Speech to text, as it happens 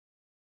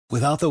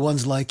Without the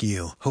ones like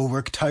you, who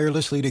work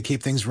tirelessly to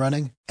keep things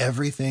running,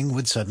 everything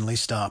would suddenly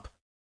stop.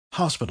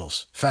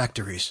 Hospitals,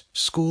 factories,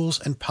 schools,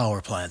 and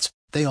power plants,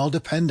 they all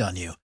depend on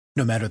you.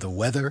 No matter the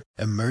weather,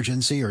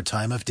 emergency, or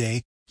time of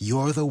day,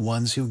 you're the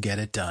ones who get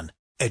it done.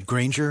 At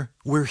Grainger,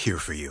 we're here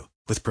for you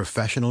with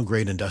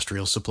professional-grade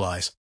industrial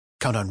supplies.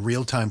 Count on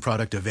real-time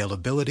product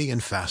availability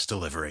and fast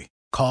delivery.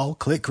 Call,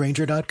 click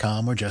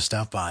Grainger.com, or just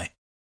stop by.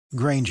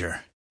 Grainger,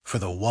 for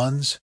the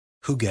ones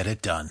who get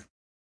it done.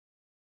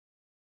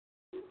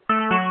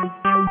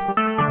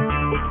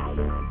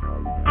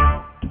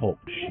 Talk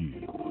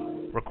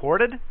show.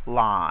 Recorded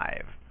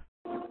live.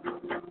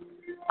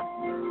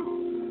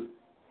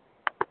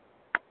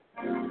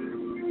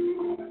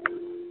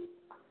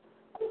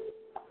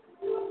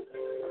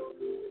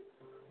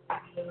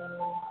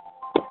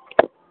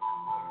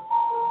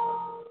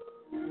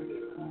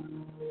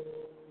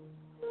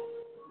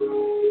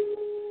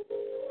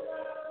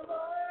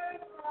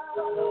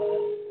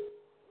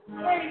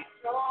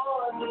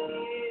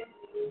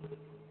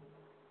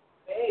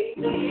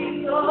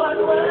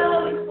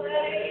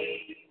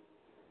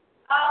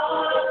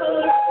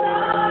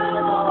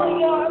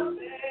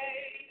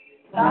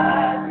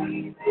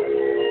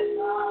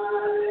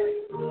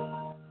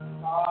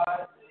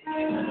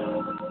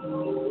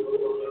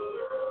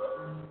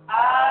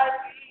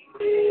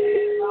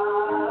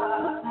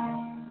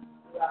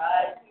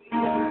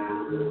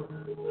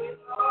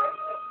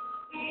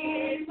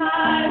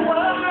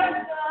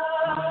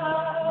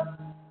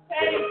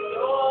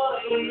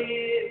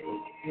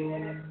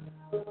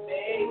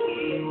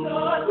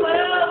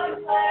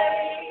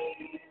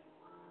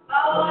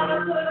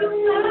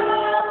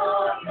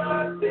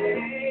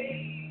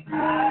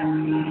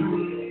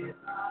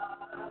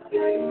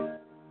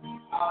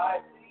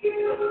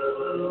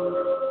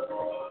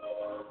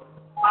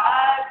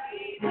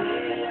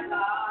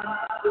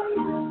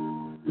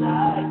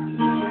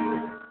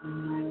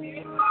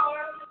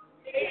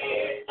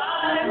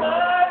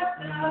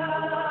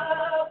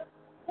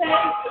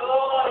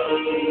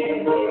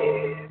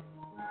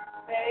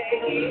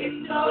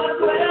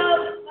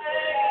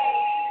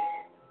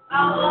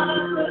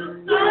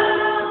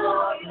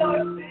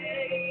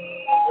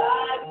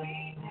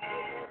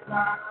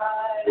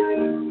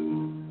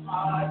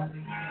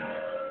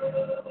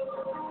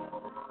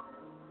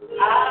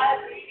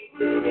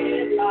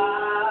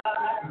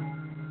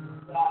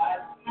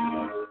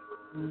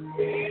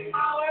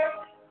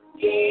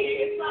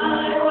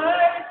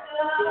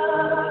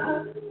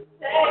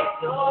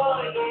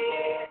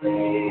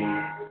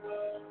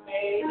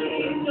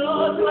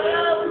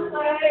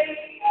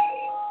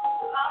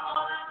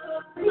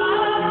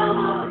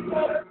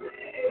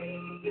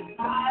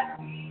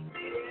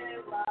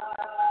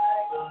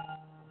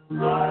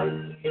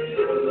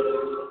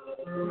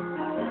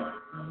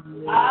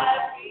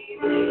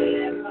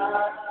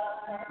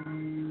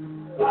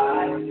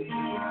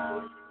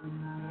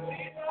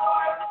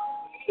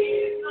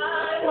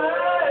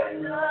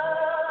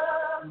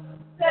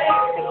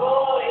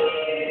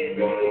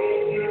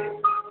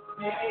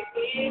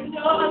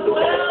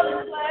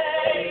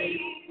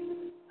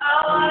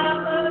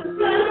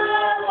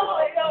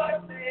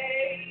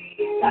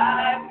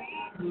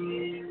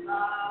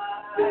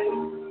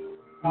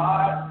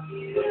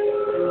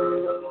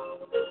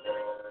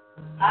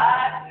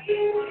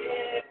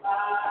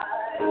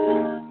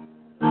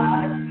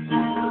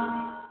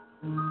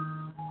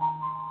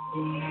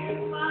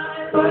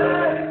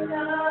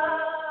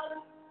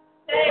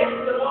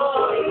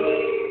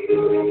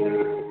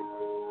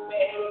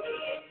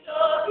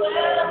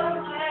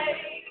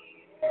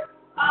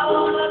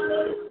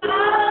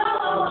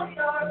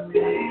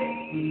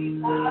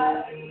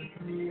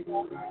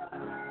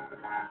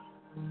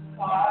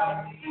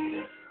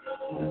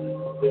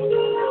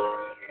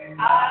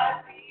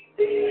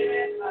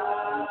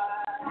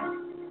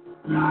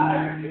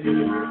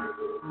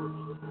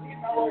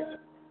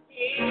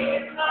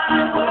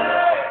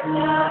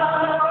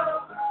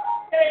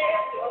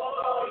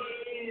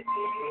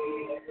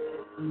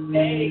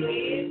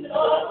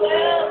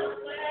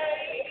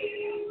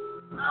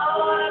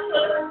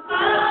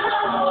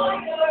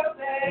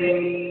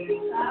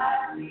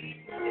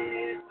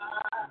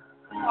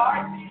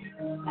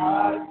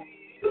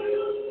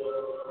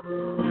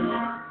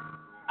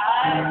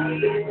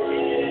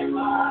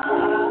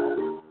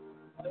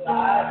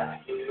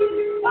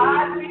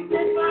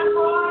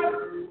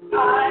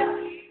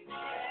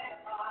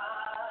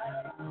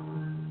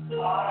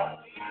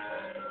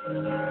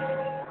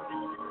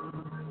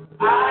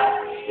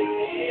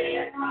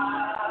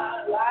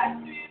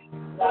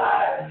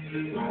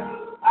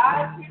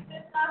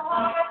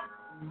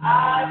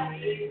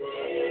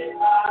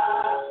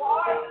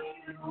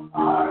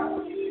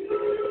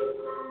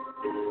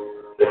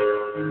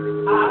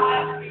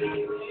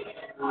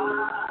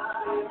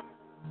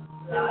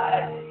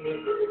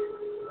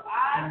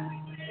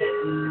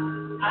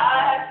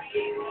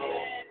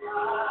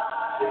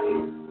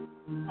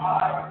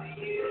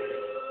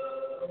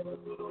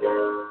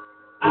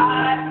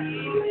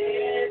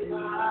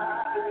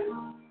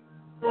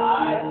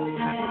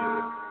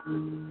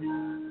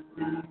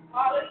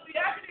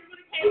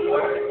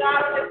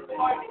 God this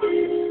morning.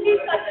 He's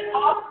such an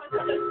awesome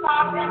and such a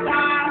sovereign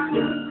God.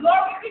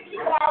 Lord, we give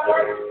you our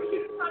worship.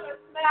 We come and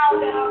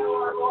smile down,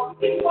 Lord. We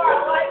give you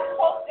our life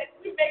hope that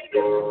we make it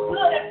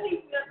good and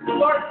pleasing in the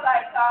Lord's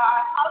sight,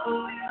 God.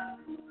 Hallelujah.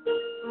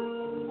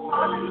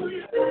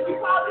 Hallelujah. We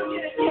probably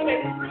need to give a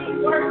free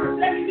word.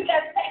 Let me do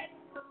that. Take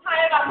some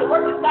time out to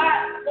work with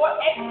God. More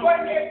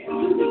extraordinary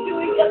than you can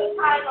do any other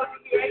time of the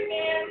year.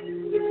 Amen.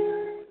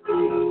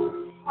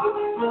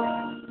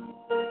 Hallelujah.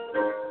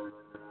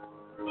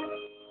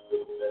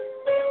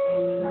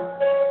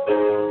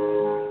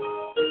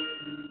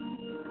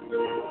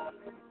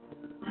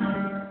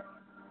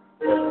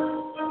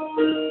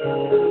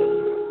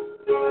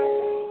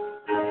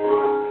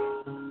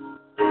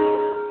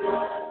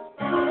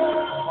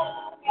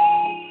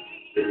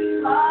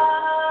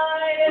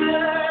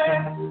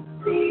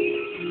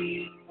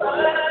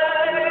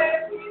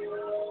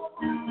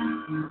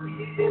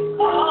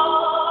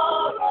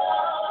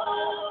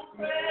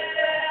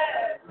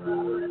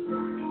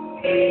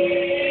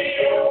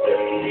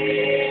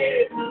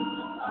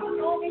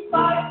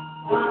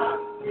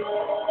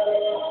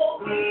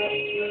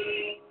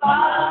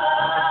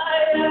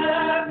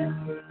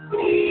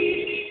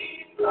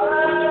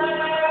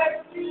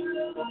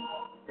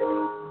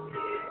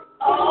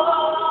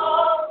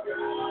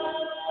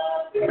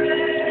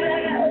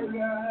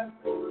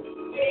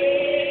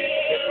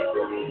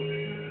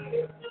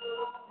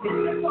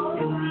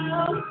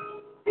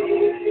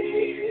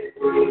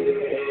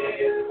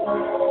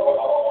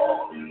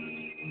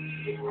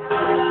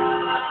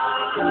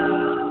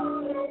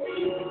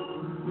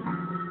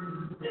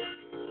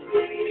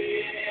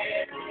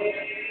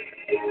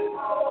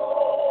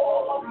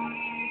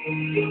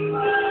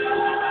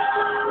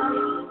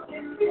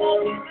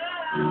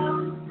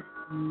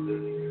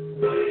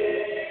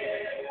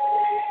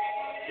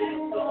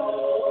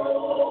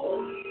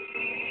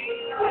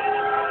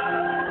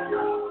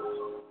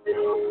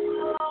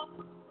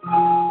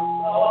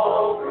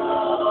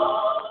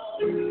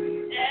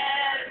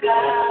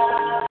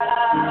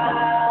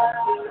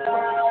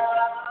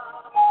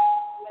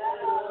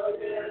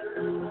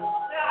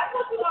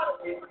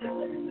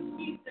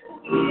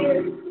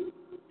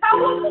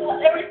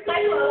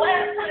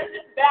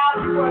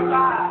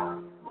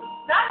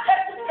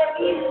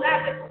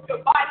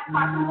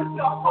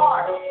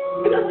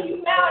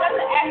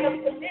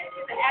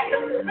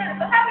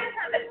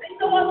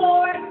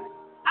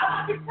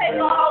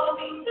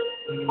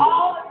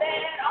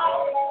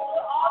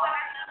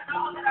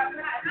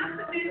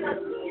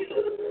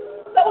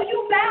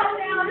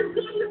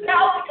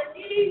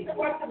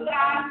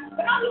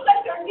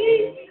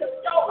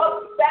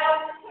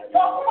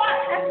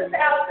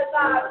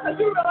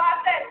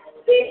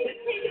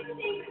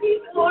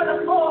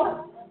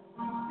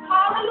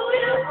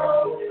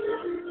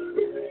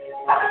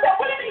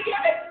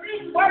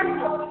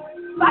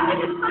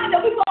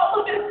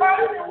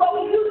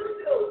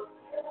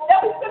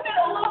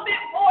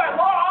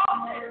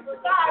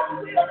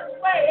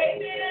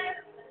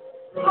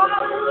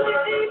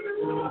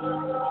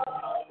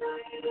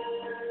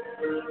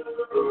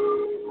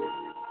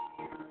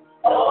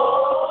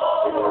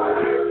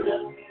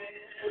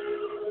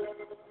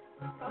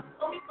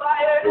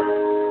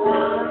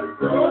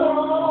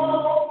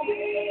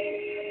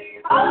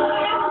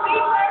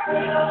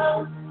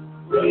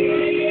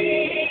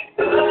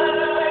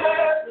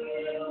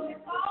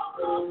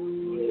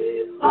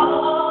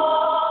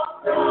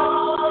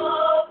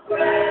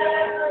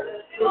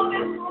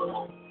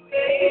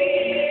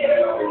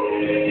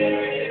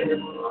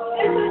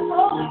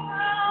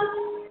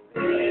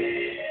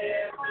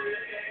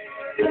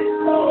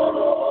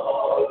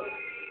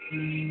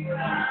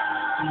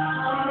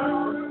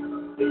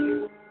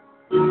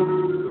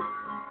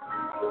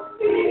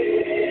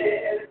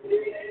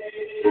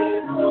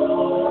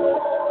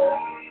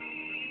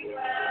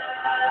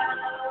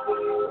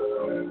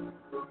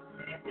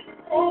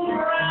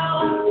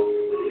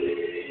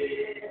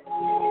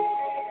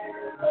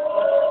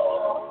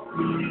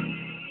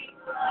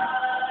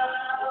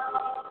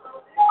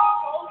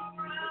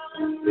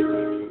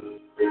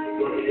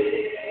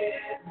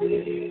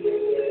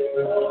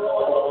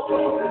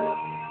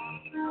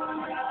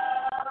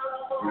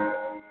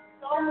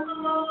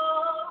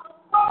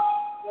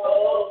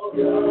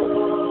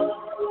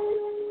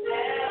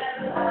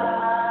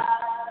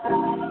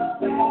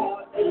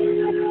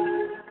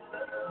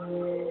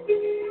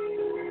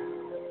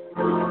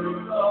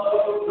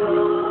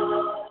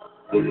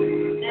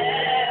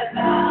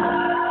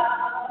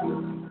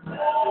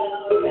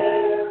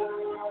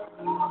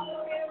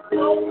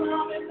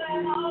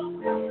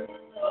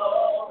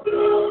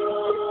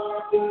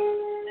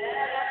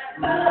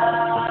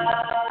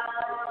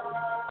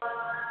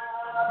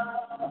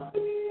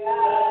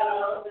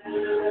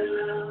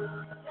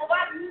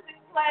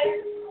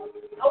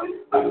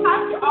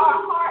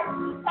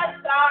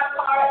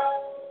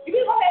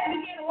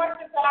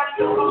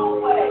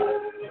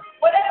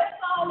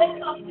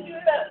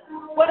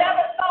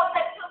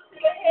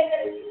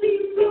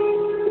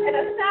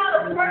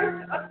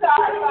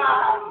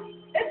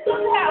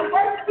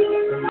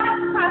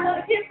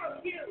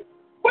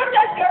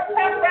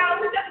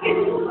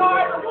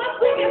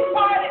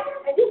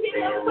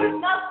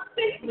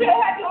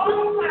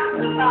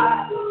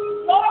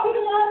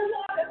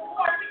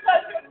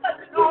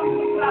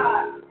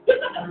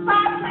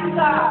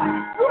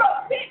 God. You're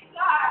a big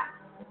God.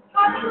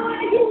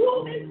 Hallelujah. You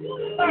rule this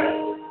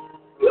universe.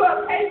 You're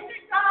a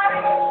patient God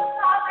and a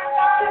sovereign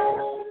God.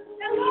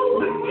 And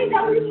Lord, we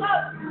know you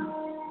love you.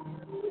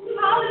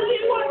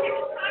 Hallelujah. You want to give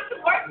us time to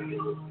work for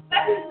you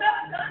like we've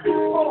never done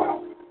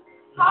before.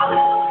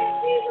 Hallelujah,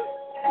 Jesus.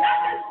 And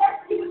not just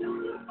work for you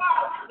with the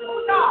Father, but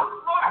with our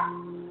heart.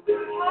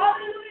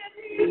 Hallelujah,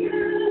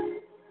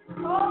 Jesus.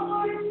 Oh,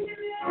 Lord,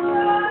 Jesus.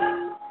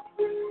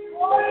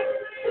 Lord,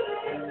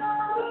 Jesus.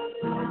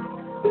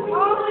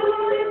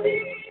 Hallelujah,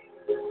 Jesus.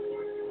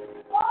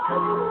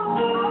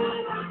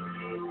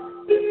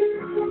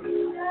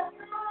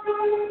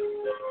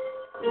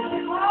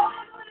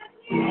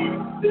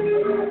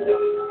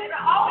 And I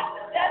always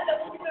said that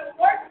when we're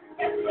working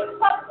against the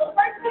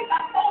first thing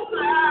I close my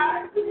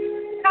eyes.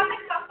 And I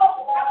think I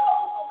focus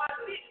on my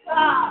big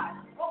God,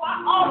 on my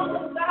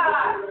awesome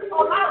God,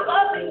 on my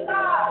loving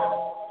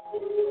God.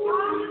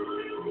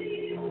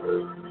 Hallelujah.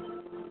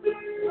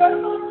 You're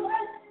so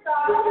blessed,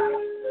 God.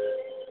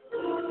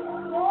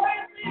 Glory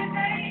to your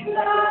name,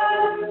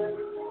 God.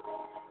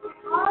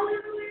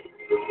 Hallelujah.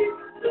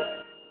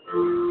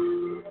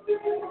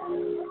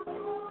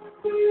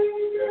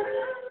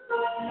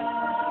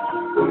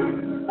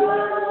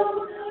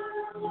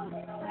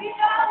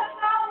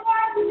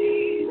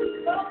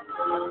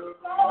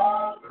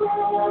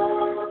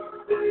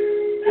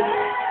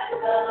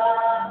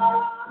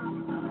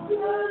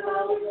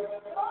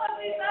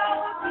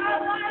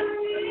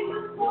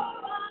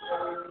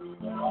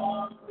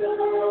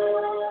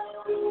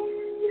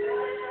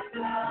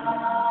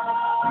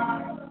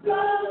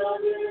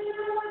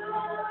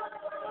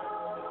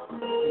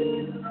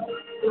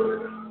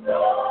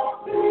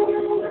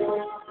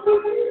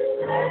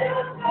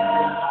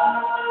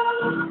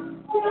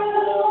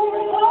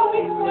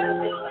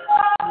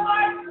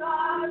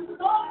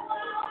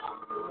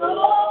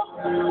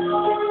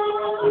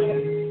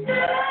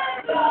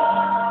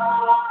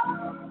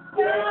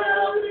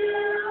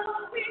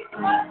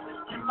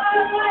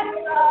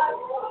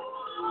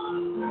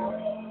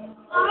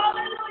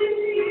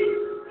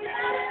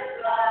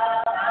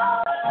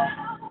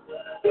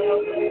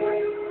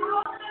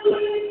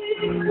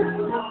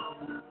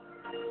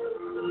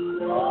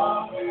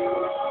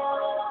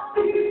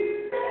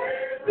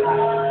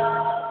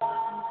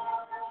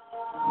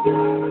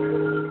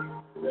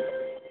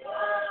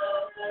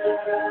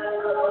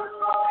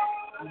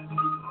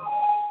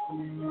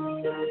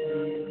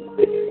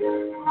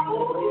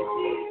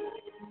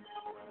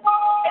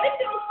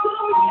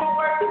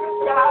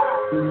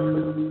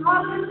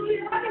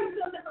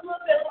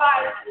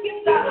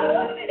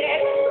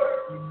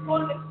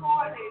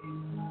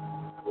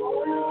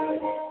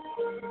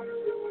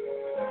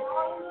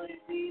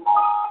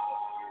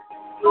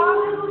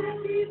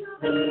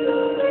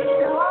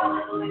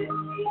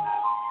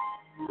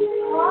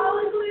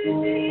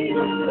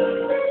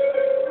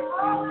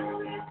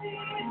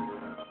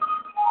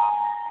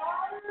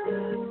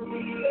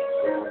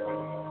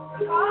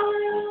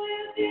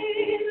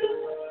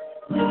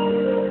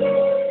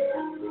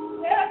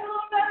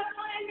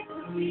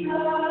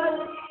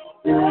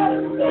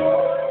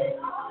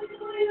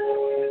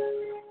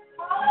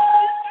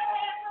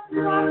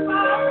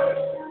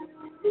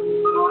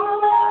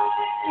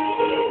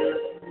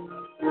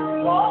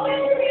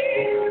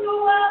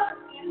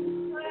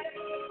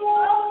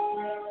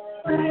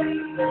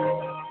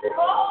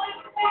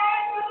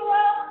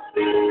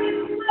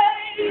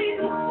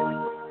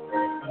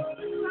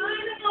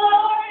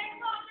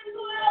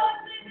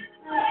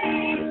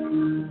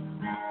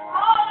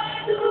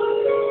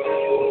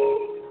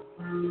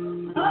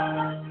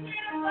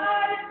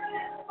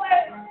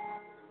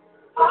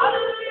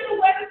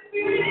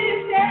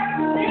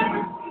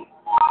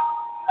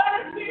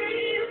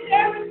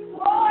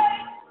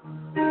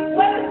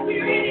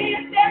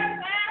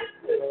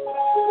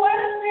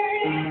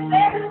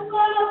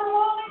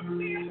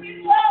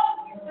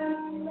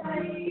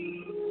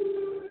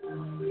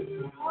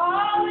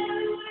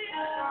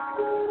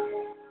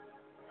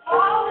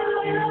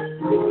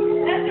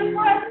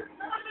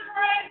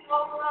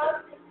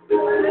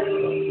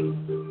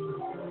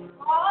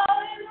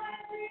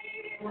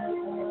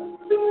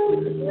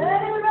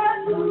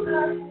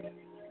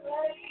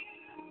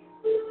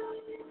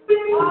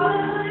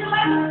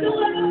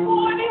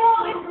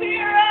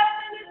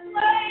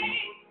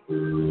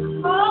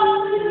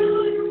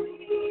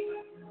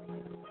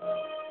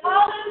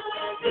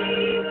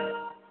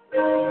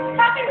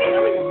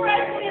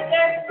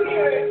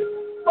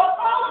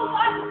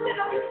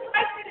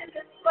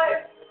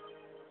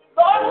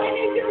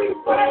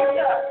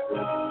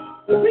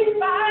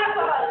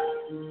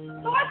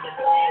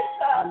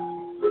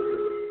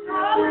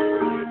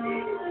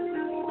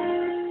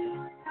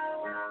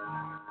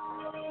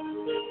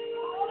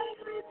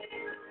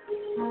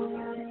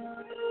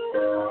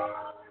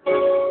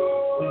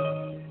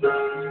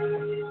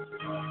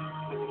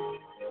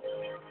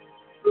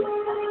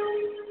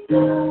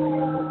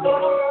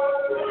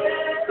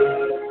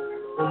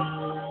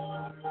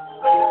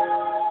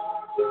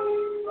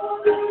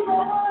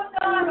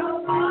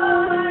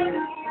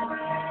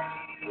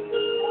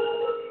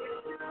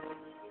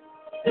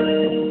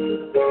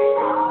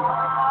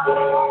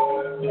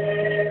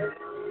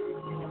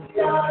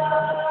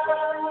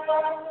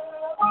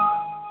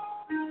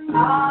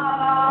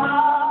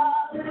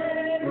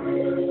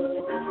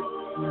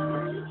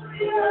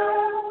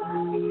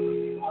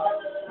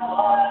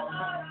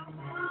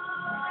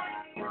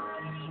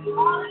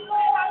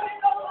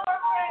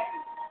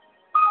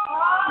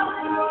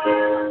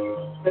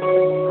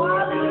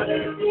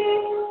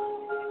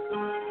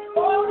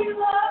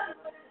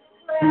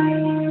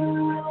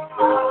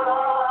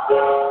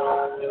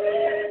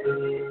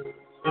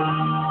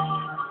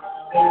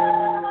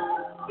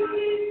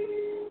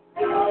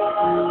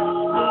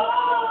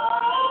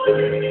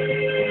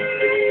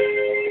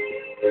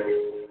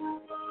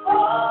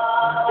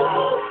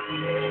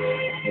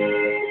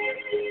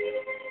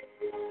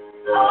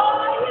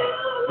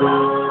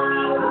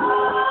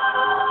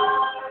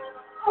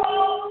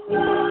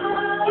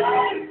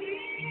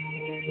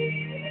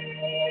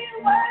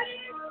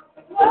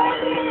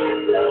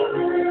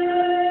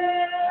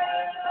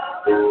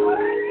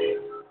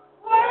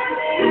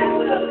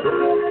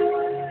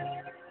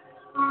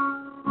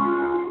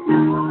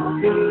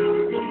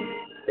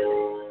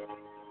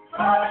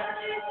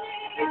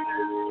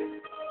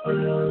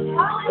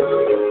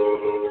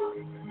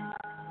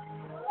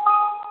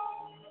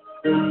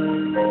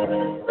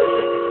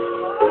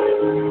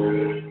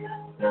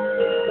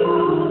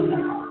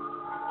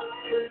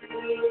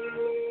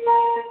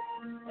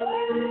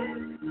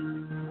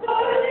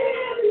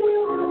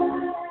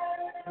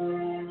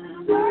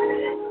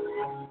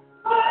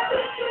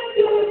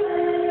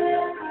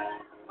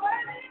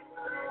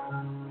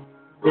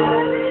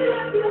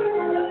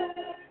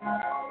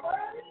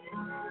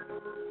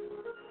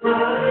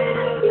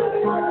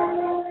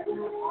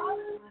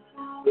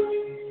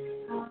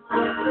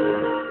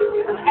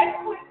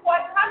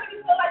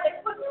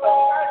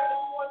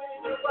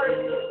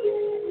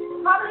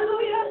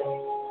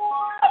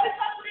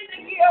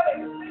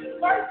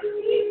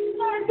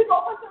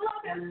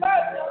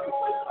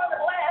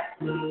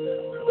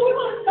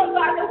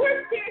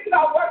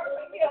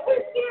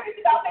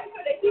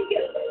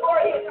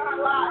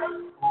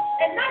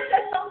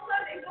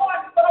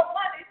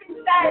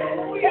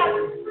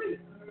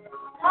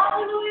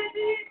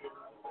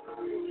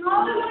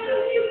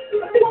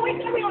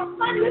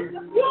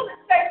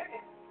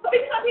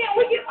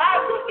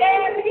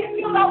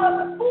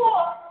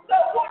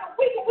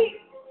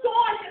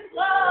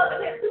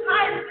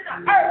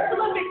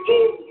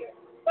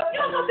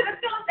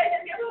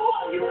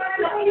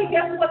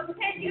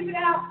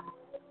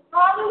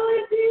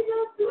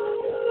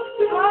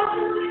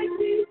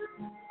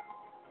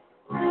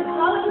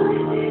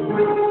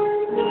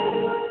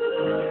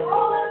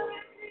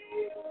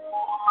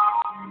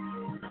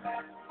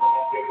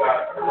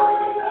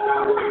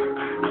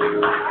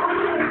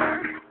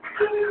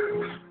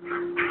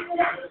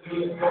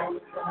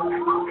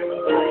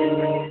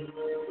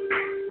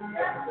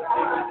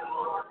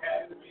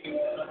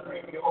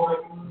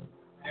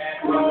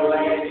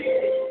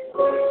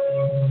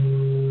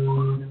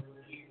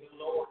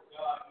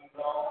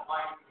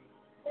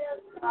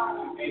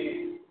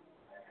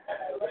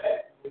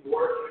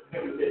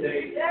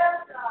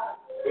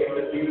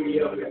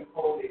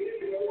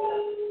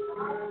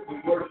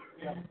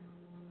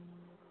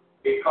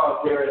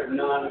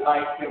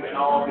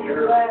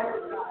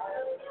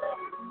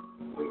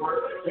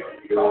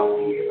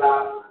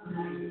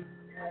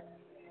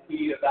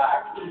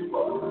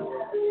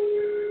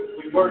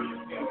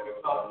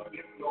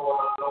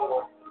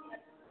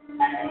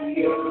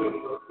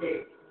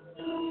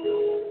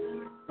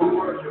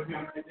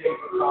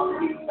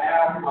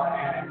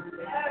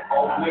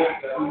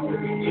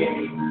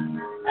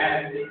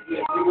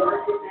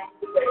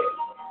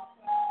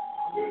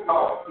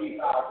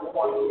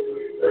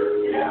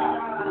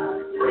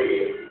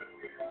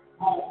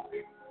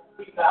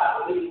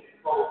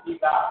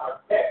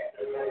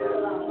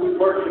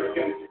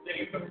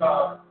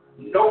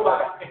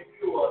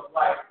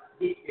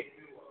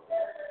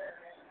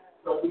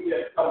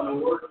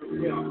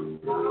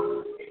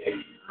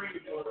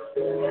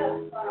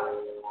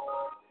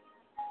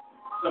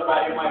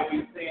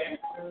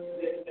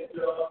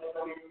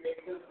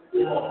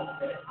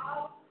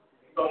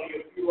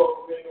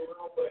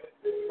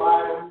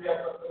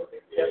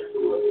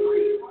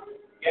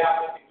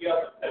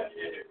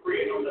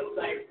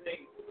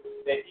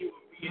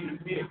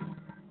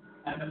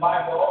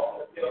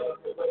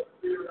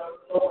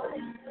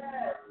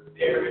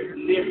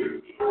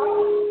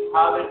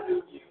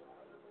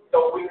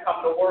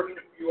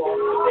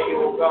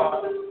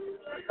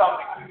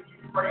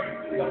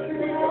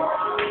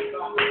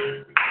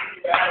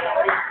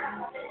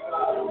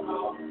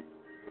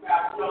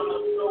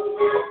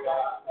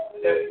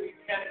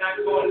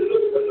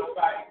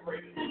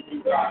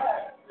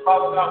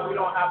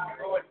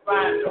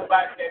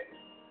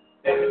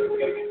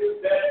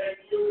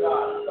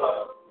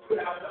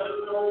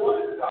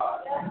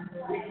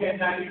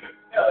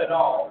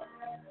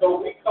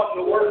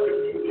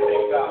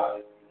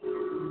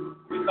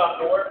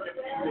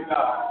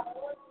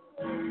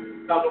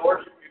 come to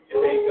worship you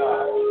today,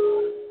 God.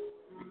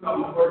 We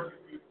come to worship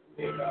you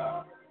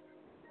God.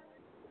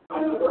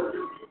 I'm worship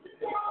you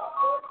today,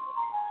 God.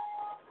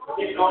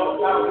 Forgetting all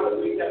about what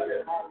we have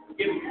been home.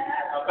 Forgetting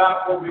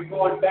about what we're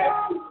going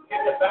back to.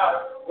 Forgetting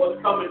about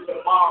what's coming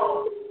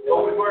tomorrow. But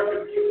we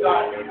worship you,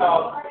 God,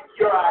 because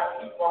you're our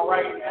keeper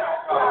right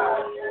now,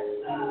 God.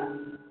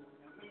 And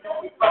we know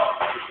we talk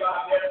to you,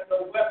 God. There's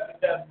no weapon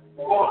that's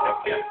going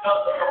against us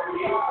or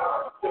we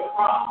to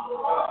prosper,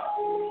 God.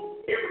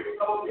 Every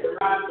soul that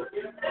rises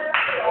against us,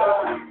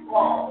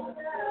 fall.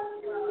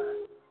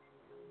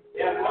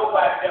 There's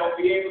nobody that will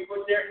be able to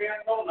put their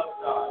hands on us,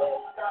 God.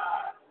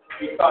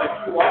 Because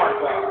you are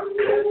God.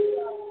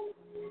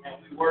 And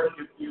we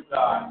worship you,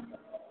 God.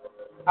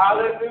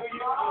 Hallelujah.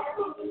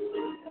 Hallelujah.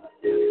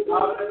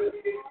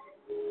 Hallelujah.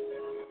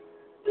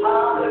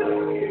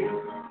 Hallelujah.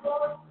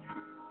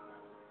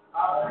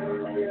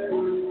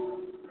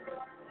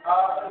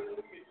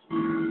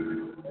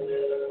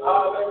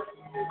 Hallelujah.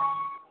 Hallelujah.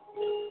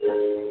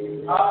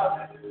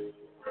 Hallelujah.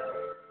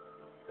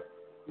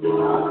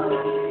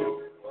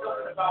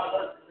 Something about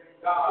worshiping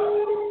God.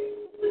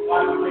 I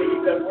believe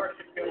that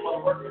worship Him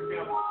must worship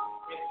Him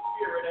in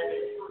spirit and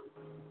in truth.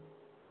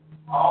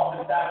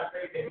 Oftentimes I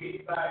say that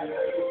anybody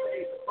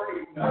is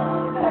praise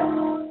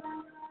God.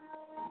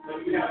 So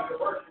you have to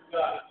worship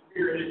God in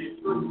spirit and in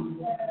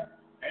truth.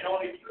 And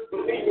only true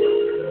believers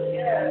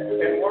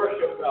can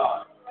worship God.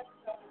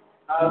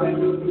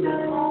 Hallelujah.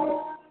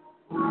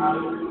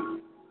 Hallelujah.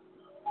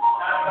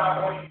 Not about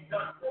what He's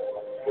done for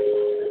us,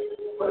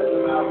 but it's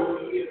about who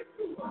He is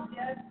to us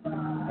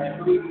and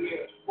who He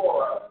is for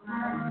us.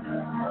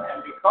 And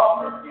because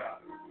of Him,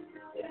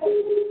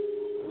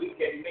 we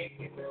can make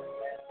it.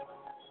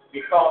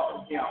 Because of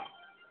Him,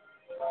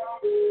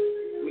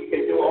 we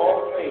can do all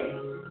things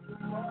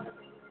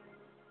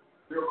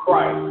through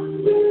Christ.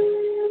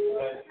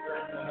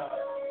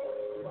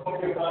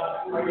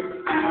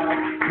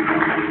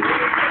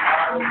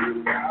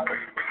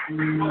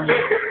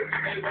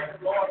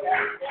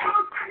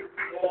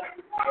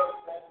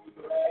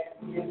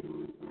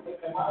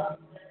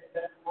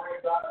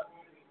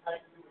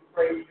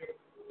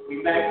 We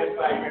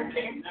magnify your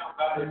name now,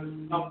 God, as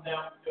we come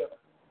down to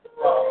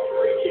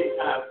preaching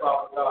time,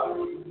 Father God.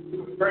 We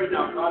pray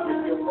now, God, that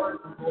your word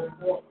will go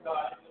forth,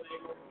 God, in the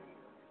name of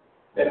Jesus.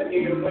 That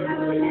people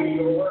will hear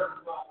your word,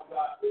 Father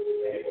God, and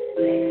it will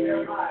change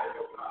their lives,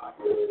 oh God.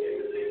 In the name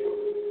of Jesus,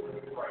 we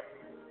pray.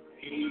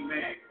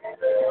 Amen.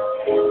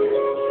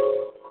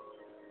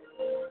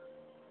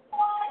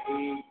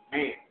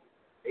 Amen.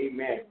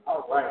 Amen.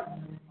 All right.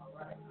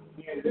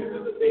 Again, this is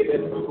the day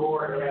that the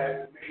Lord has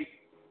made.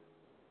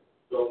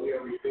 So we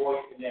are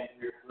rejoicing and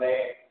we're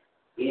glad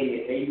in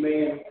it.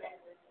 Amen.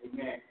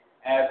 Amen.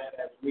 As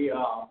we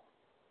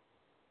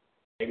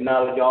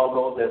acknowledge all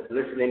those that's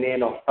listening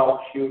in on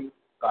Talk Shoe,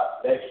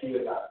 God bless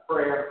you in our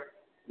prayer.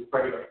 We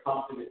pray that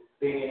something is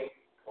said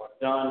or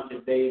done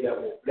today that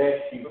will bless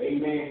you.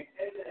 Amen.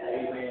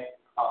 Amen.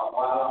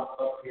 While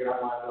I'm up here,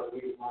 I might have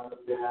read one of the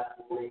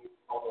way.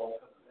 Although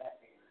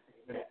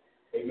Amen.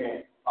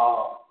 Amen.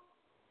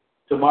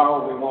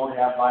 Tomorrow we won't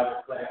have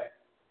Bible class.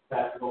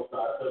 Pastor will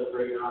start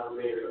celebrating our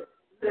later.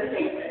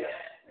 Amen.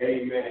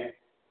 Amen.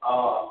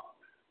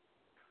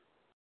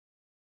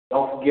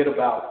 Don't forget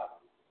about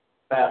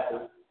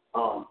Pastor's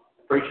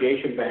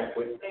appreciation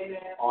banquet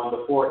on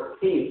the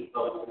 14th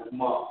of this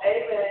month.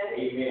 Amen.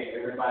 Amen.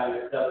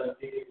 Everybody's selling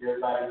tickets.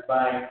 Everybody's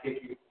buying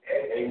tickets.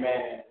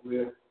 Amen.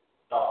 We're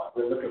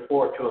looking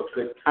forward to a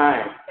good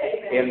time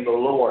in the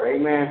Lord.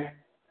 Amen.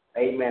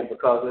 Amen.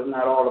 Because it's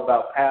not all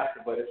about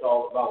Pastor, but it's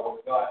all about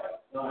what God has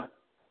done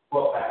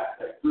for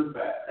Pastor, through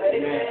Pastor.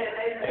 Amen.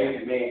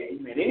 Amen.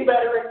 Amen.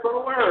 Anybody ready for the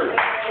word?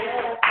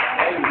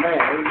 Amen.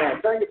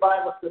 Amen. Turn your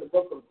Bibles to the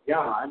book of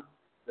John,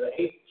 the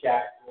 8th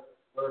chapter,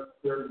 verse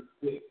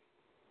 36.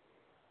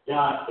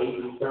 John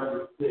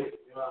 8:36.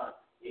 John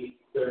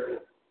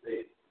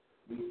 8:36.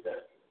 New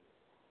Testament.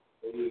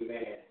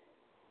 Amen.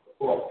 The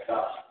fourth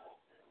gospel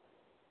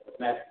of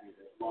Matthew,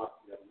 that's Mark,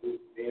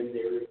 Luke, then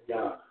there is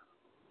John.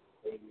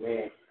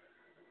 Amen.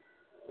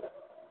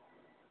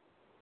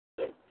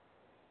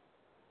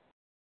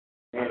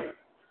 Amen.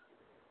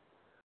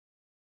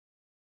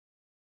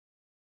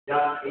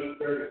 John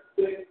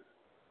 8:36.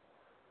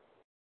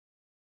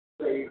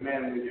 Say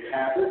amen when you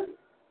have it.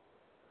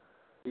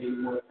 Need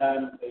more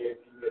time, say if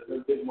you get a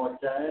little bit more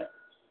time.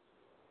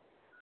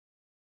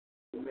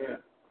 Amen.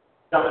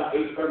 John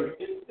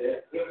 8:36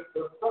 says, if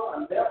the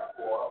Son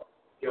therefore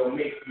shall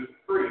make you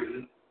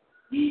free,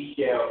 ye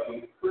shall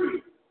be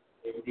free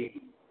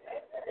indeed.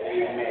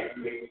 Amen.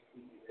 You may be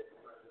seated.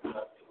 I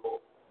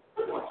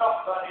want to talk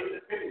about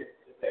independence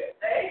today.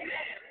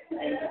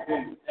 Amen.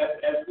 Independence.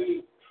 As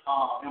we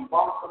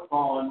embark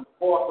upon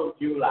 4th of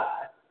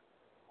July,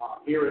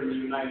 here in the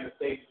United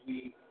States,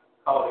 we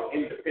call it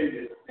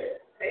Independence Day.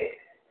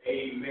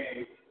 Amen.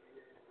 It's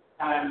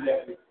time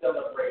that we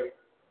celebrate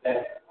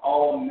that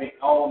all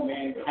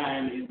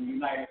mankind in the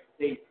United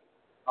States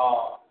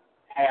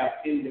have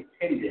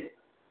independence.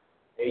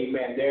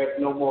 Amen. There's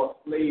no more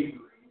slavery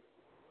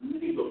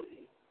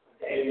legally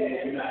in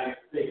the United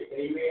States.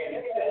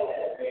 Amen.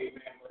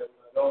 Amen. But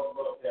for those of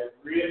us that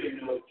really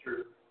know the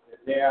truth,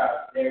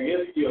 there there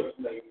is still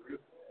slavery.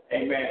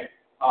 Amen.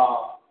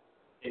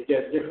 It's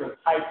just different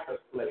types of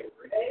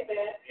slavery.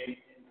 Amen.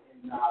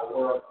 In our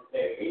world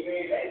today.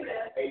 Amen.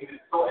 Amen.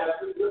 So as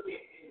we look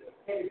at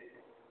independence,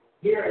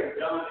 here in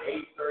John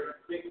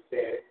 8:36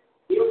 says,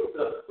 if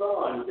the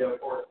Son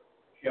therefore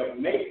shall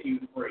make you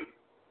free,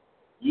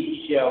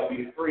 ye shall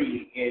be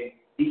free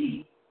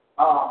indeed.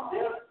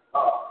 There's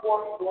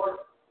four short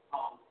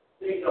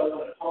things I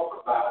want to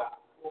talk about,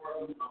 four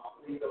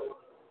things I want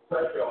to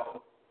touch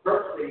on.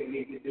 First thing you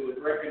need to do is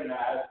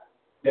recognize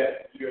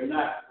that you're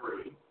not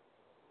free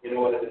in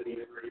order to be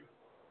free.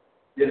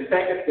 The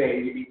second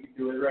thing you need to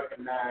do is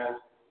recognize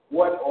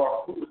what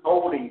or who's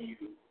holding you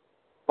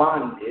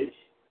bondage.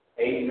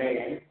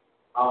 Amen.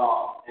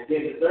 And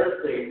then the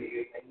third thing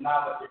is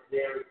acknowledge that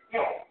there is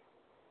help.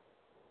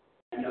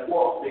 And the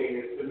fourth thing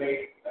is to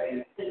make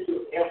an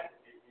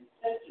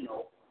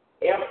intentional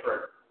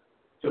effort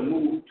to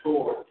move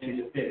towards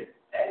independence.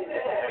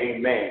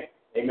 Amen.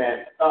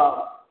 Amen.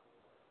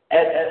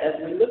 As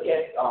we look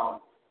at,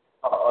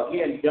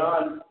 again,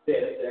 John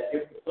says that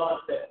if the Son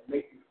says to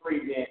make you free,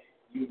 then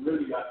you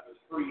really are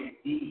free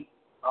indeed.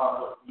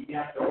 You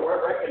have to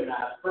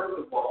recognize, first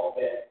of all,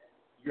 that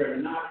you're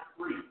not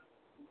free.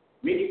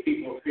 Many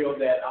people feel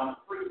that I'm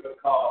free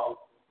because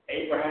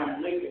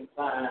Abraham Lincoln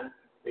signed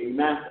the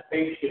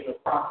Emancipation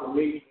of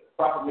Proclamation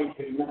of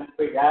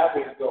Emancipation, however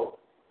it goes.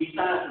 He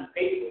signed some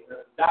papers,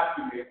 a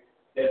document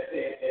that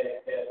said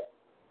that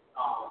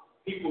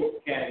people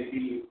can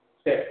be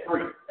set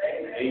free.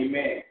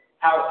 Amen.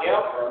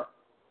 However,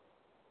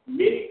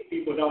 many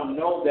people don't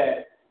know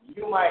that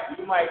you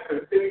might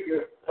consider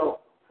yourself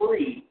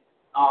free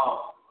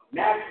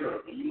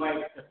naturally. You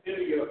might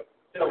consider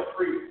yourself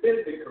free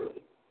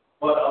physically,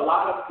 but a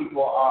lot of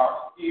people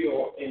are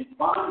still in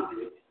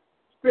bondage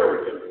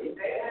spiritually.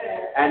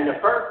 And the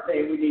first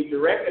thing we need to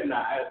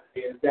recognize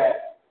is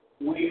that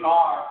we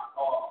are,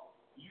 or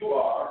you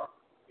are,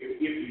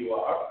 if you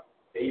are,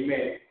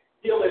 amen,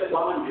 still in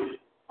bondage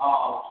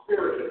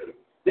spiritually.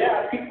 There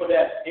are people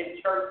that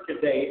in church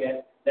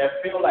today that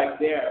feel like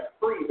they're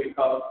free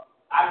because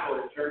I go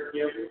to church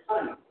every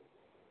Sunday.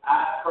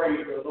 I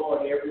praise the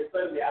Lord every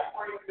Sunday. I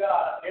praise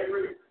God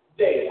every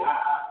day.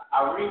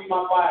 I read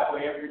my Bible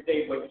every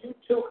day, but you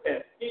too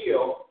can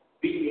still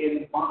be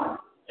in bondage.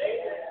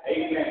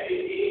 Amen.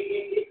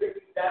 It could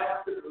be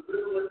down to the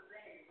littlest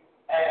thing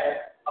as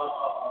a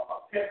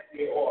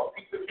Pepsi or a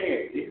piece of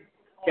candy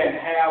can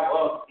have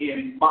us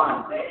in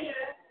bondage.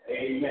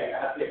 Amen.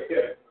 I said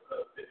Pepsi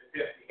because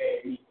Pepsi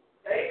gave me.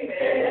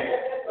 Amen.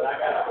 But I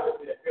got to hold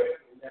that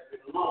Pepsi and let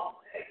it alone.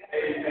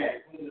 Amen.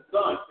 When the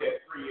Son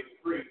set free is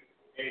free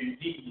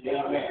indeed.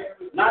 Amen.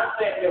 Not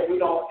saying that we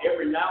don't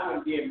every now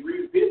and then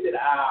revisit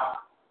our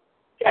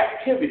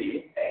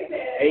captivity.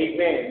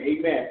 Amen.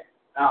 Amen.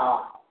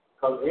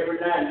 Because every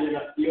now and then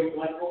I feel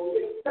like, oh,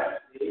 it's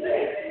Pepsi.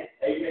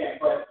 Amen.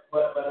 But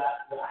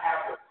I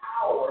have the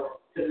power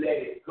to let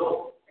it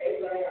go.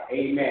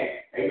 Amen.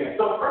 Amen.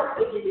 So first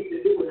thing you need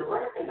to do is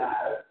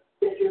recognize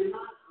that you're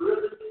not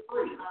really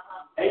free.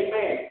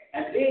 Amen.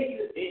 And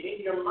then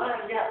in your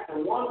mind you have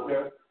to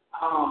wonder,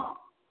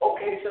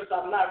 okay, since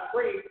I'm not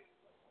free,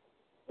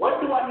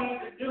 what do I need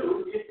to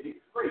do to be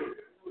free?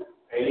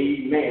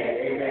 Amen.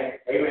 Amen.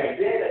 Amen.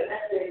 Then the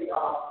next thing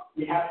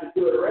you have to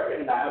do is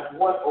recognize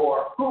what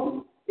or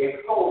who is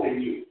holding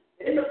you.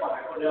 In the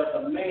Bible, there's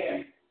a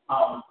man,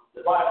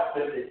 the Bible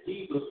says that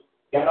Jesus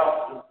got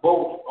off the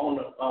boat on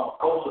the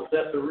coast of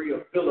Caesarea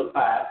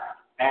Philippi,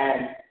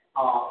 and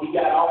he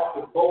got off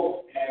the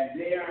boat, and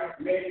there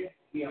met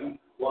him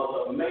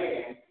was a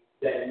man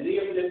that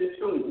lived in the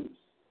tombs.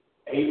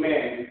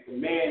 Amen. The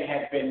man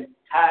had been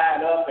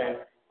tied up and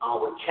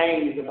with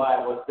chains, the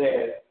Bible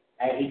says,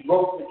 and he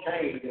broke the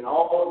chains, and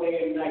all day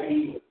and night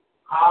he would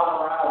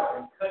holler out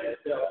and cut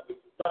himself with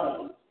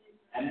stones.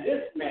 And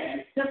this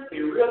man simply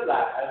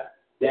realized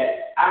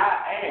that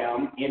I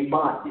am in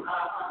bondage.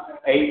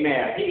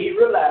 Amen. He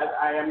realized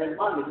I am in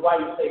bondage. Why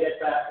do you say that,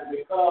 Pastor?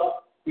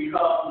 Because the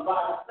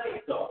Bible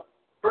says so.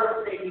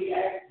 First thing he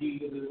asked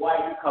Jesus is why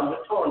you come to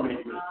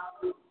torment me.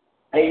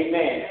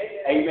 Amen.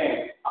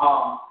 Amen.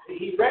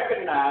 He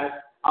recognized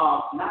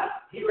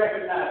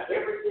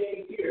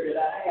everything here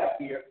that I have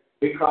here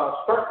because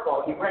first of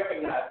all he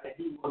recognized that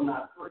he was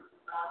not free.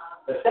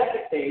 The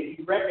second thing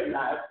he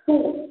recognized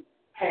who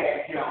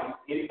had him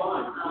in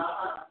bondage.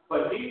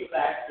 But Jesus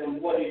asked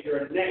him, "What is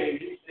your name?"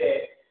 He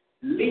said,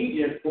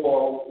 "Legion,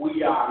 for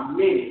we are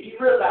many." He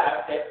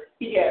realized that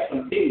he had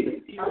some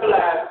demons. He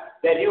realized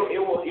that it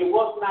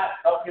was not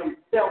of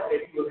himself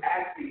that he was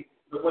acting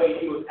the way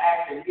he was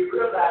acting. He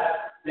realized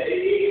that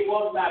it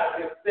was not of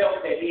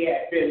himself that he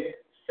had been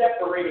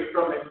separated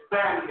from his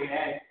family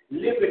and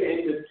living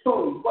in the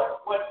tomb.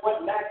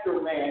 What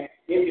natural man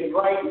in his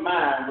right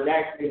mind would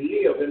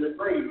actually live in the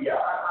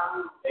graveyard?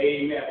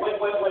 Amen.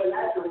 What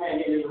natural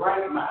man in his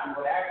right mind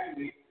would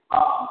actually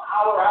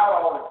holler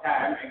out all the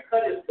time and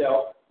cut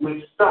himself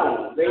with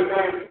stones?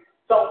 Amen.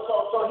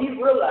 So he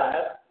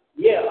realized,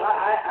 yeah,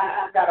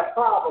 I got a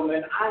problem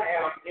and I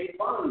am in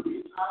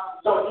bondage.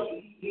 So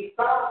he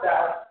found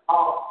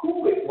out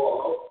who it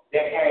was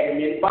that had him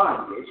in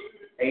bondage.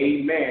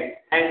 Amen.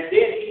 And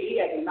then he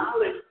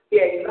acknowledged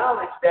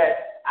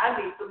that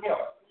I need some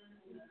help.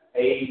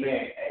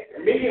 Amen.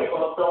 Many of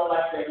us don't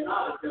like to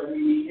acknowledge that we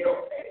need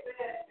help.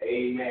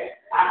 Amen.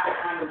 I can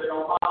handle it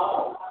on my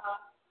own.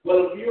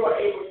 Well, if you are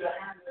able to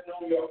handle it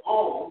on your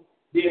own,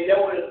 then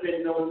there would have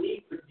been no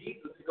need for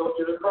Jesus to go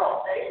to the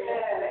cross.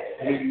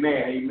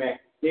 Amen. Amen.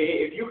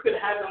 If you could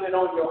handle it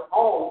on your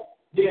own,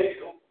 then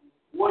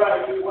what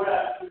are you going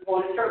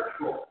to church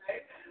for?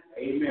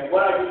 Amen.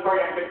 What are you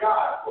praying to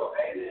God for?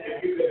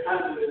 If you could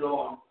handle it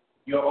on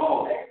your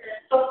own.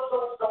 So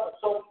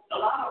a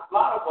lot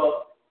of us,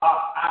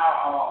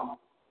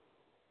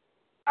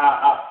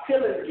 our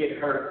feelings get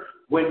hurt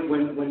when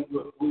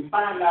we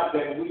find out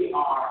that we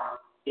are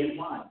in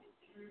bondage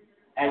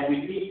and we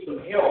need some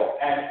help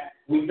and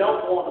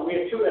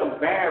we're too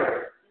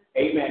embarrassed.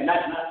 Amen.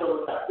 Not so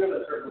much our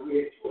feelings hurt, but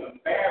we're too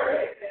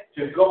embarrassed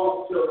to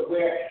go to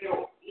where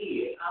help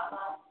is.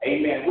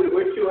 Amen.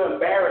 We're too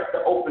embarrassed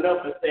to open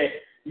up and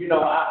say,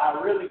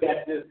 I really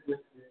got this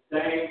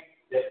thing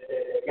that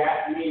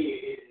got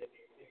me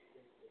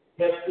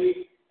Pepsi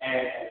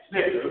and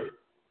Snickers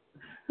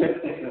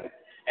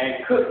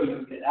and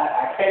cookies.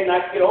 I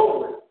cannot get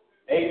over it.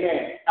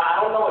 Amen. I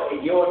don't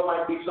know. Yours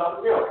might be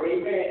something else.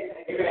 Amen.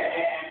 Amen.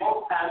 And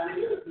most times it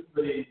is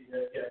people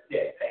that just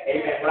that.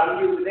 Amen. But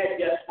I'm using that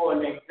just for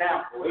an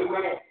example.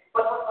 Amen.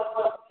 But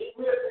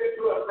we're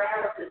too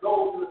embarrassed to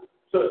go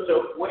to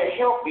where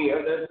help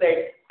is and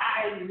say,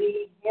 I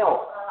need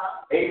help.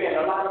 Amen.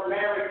 A lot of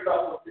married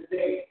couples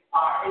today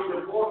are in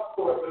divorce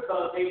court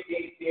because they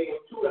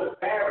were too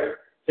embarrassed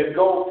to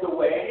go to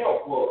where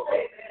help was.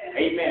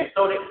 Amen.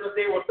 So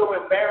they were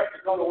so embarrassed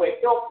to go to where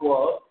help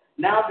was,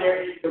 now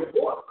they're in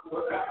divorce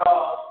court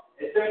because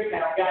things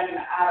have gotten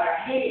out of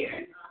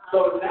hand.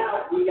 So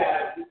now we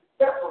got to be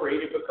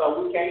separated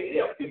because we can't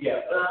live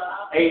together.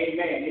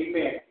 Amen.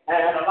 Amen.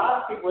 And a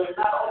lot of people, it's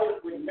not only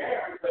with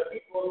marriage, but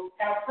people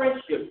have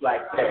friendships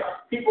like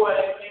that. People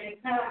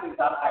in families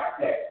are like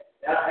that.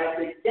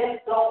 And they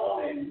just don't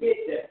want to admit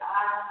that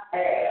I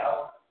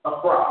have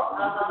a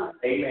problem.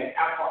 Amen.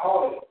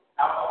 Alcoholics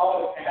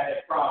have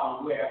that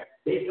problem where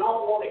they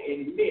don't want to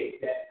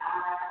admit that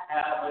I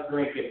have a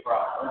drinking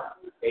problem.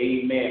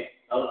 Amen.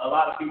 A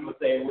lot of people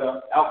say,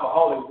 well,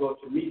 alcoholics go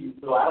to meetings,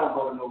 so I don't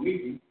go to no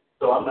meetings,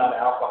 so I'm not an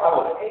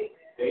alcoholic.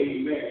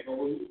 Amen. But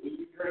when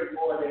you drink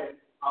more than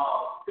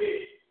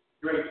fish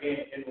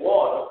drinking and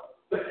water,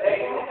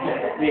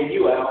 then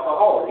you are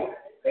alcoholic.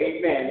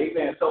 Amen.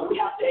 Amen. So we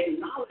have to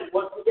acknowledge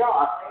what we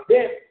are.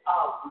 Then,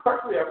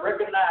 first we have to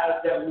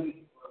recognize that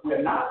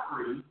we're not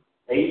free.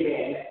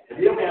 Amen. And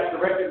then we have to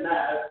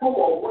recognize who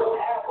or what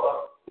have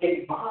us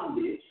in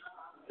bondage.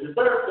 The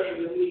third thing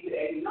we need to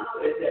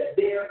acknowledge that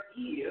there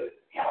is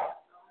help.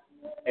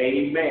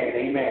 Amen.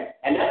 Amen.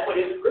 And that's what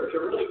this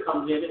scripture really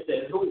comes in. It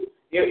says,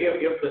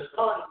 if the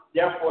Son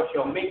therefore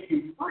shall make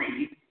you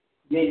free,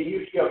 then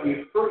you shall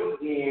be free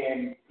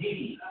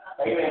indeed.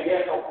 Amen.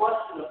 There's no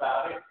question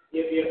about it.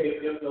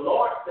 If the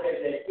Lord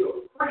says that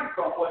you're free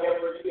from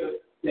whatever it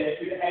is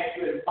that you have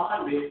you in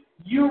bondage,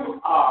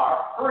 you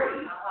are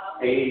free.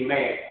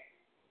 Amen.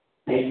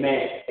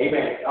 Amen.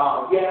 Amen.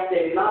 You have to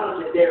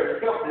acknowledge that there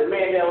is help. The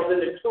man that was in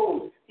the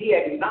tomb, he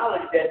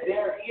acknowledged that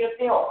there is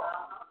help.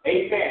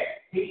 Amen.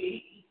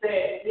 He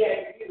said,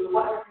 yes, Jesus,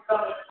 why did you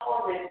come to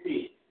torment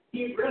me?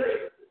 He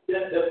really,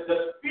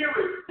 the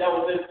spirit that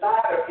was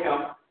inside of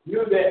him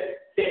knew that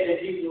said that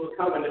Jesus was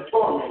coming to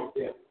torment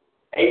him.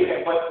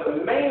 Amen. But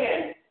the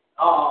man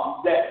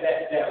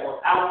that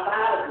was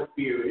outside of the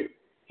spirit,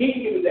 he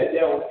knew that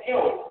there was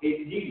help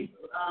in Jesus.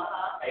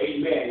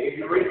 Amen. If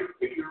you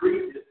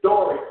read the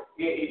story,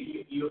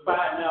 you'll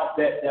find out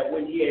that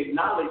when he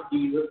acknowledged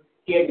Jesus,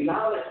 he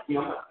acknowledged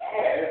him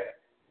as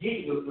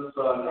Jesus, the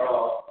Son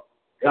of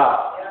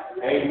God.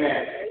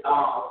 Amen.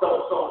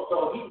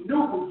 So he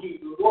knew who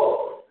Jesus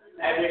was.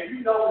 And if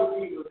you know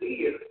who Jesus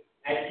is,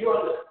 and you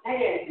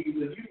understand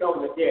Jesus, you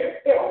know that there's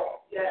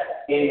help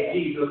in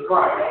Jesus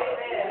Christ.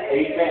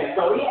 Amen.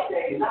 So he has to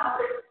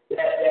acknowledge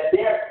that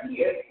there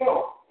is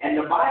help. And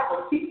the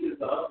Bible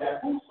teaches us that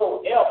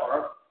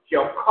whosoever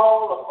shall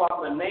call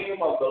upon the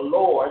name of the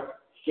Lord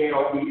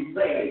shall be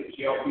saved,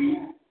 shall be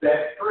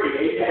set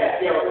free.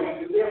 Amen. Shall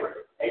be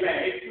delivered. Amen.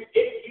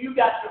 If you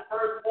got your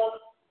first one,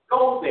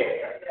 go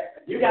there.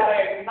 You got to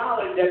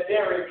acknowledge that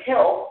there is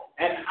help,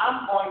 and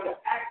I'm going to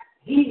ask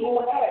he who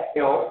has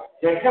help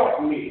to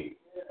help me.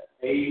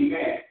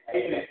 Amen.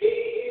 Amen.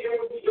 It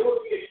would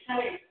be a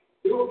shame.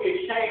 It would be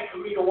a shame for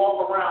me to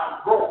walk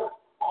around broke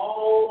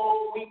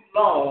all week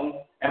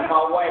long, and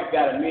my wife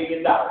got $1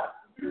 million.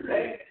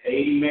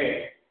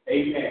 Amen.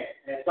 Amen.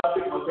 And some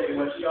people say,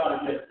 well, she ought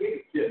to just give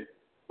it to me.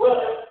 Well,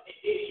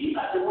 she's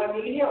not the one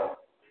needing help.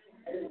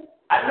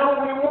 I know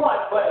we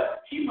want,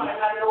 but she might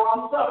not know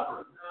I'm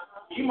suffering.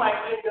 She might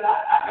think that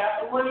I got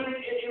some money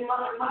in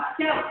my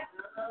account.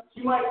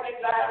 She might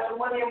think that I have some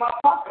money in my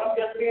pocket. I'm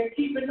just being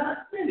cheap and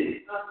not spending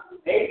it.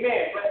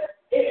 Amen. But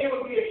it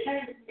would be a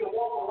shame for me to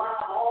walk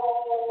around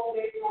all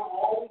day long,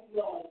 all week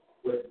long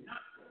with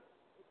nothing.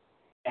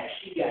 And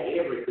she got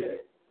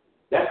everything.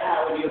 That's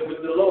how it is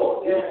with the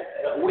Lord.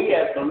 We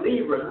as as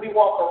believers, we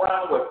walk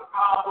around with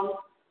problems,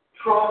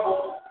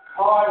 trouble,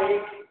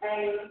 heartache,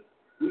 pain.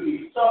 We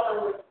be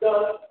suffering with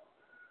stuff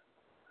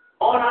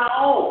on our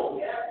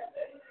own,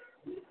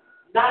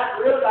 not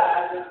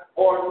realizing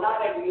or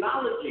not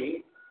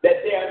acknowledging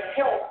that there's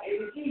help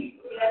in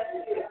Jesus.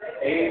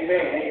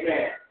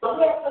 Amen. So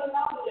let's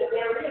acknowledge that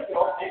there is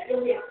help, and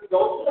then we have to go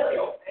to the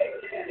help.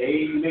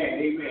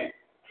 Amen.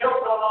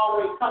 Help don't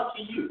always come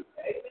to you,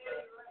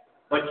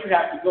 but you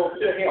have to go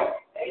to help.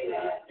 And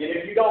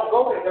if you don't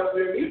go to help,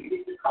 then you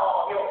need to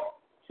call help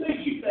to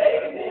you.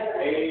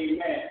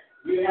 Amen.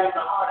 You have a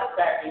heart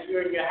attack and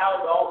you're in your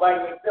house all by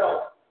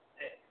yourself.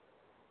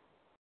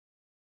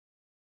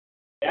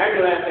 The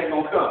ambulance ain't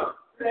gonna come.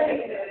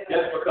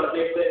 Just because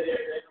they said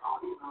they're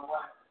calling my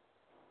wife.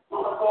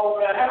 I'm gonna go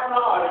over there having a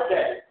heart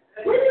attack.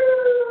 Woo!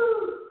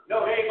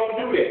 No, they ain't gonna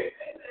do that.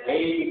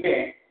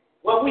 Amen.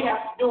 What we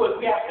have to do is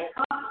we have to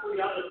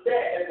constantly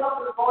understand that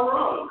something's going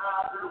wrong.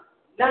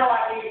 Now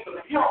I need some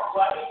help,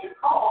 so I need to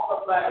call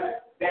somebody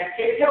that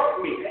can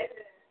help me.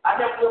 I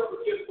never will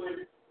forget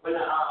when I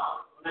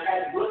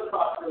had blood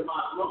clots in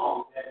my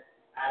lungs,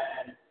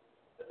 and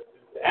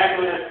the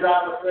ambulance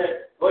driver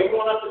said, "Well, you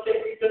want us to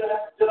take me to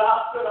the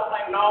hospital?" I'm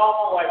like, "No,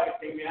 my wife can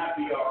take me. I'll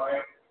be all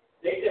right."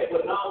 They said,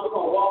 "Well, no, we're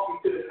gonna walk you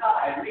to the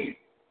car at least."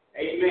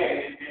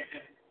 Amen. And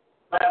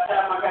by the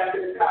time I got to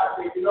the car, I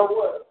said, "You know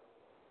what?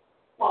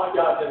 Why don't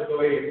y'all just go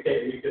ahead and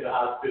take me to the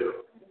hospital?"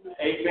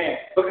 Amen.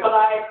 Because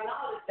I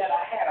acknowledged that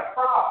I had a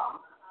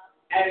problem,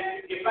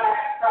 and if I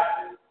had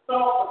tried to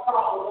solve the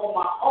problem on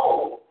my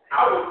own,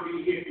 I wouldn't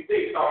be here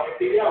today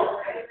talking else.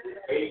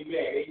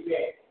 Amen.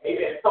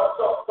 So I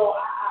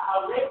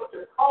was able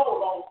to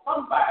call on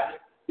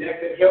somebody that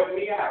could help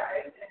me out.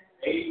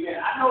 Amen.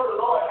 I know the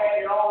Lord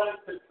had it all in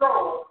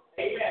control.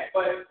 Amen.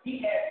 But He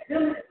had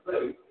them in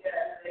place.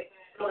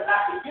 So that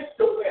I could get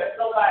to where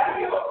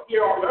somebody else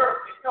here on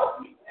earth can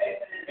help me.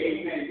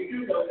 Amen. You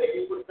do know that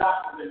you put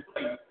doctors in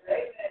place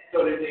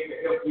so that they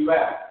can help you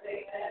out.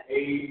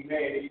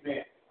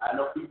 Amen. I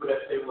know people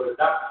that say, "Well, the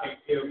doctor can't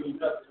tell me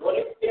nothing." Well,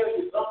 they can tell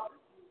you something.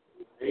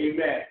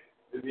 Amen.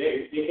 If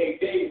they can't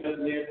tell you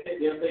nothing,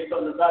 they'll say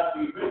something about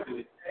you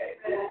eventually.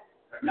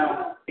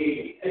 No.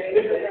 Amen.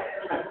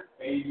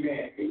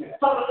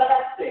 So the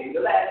last thing,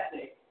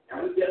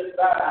 and we just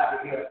about out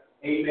of here.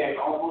 Amen.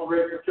 I'm going to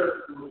ready for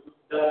church. We're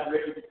done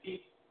ready to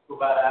teach for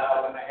about an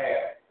hour and a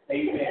half.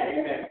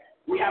 Amen.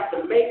 We have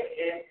to make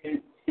an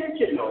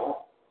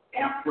intentional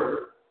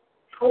effort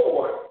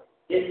toward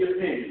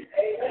independence.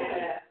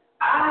 Amen.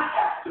 I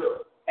have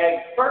to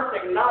first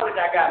acknowledge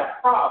I got a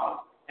problem.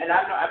 And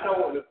I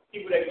know the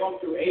people that go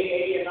through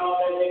AA and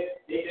all that,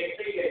 they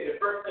say that the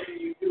first thing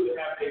you do is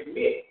have to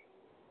admit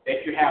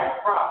that you have a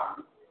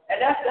problem. And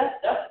that's the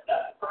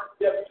first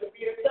step to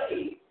being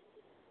saved.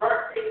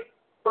 First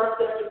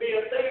step to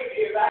being saved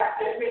is I have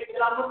to admit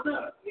that I'm a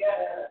sinner.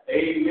 Yeah.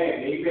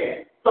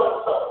 Amen. So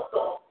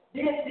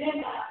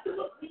then I have to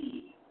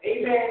believe.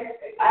 Amen.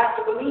 I have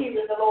to believe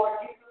in the Lord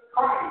Jesus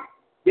Christ.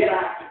 Then I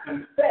have to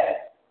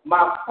confess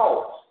my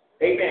faults.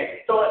 Amen.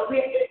 So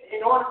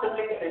in order to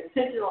make an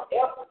intentional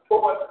effort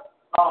towards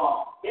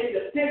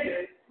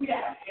independence, we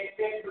have to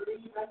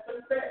believe and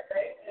confess.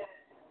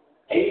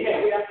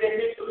 Amen. We have to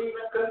believe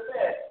and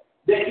confess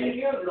that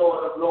He is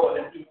Lord of Lords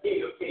and He's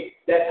King of Kings.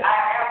 That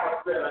I am a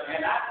sinner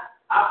and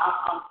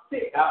I'm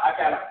sick. I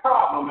got a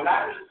problem and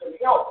I need some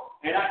help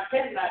and I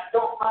cannot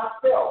help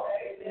myself.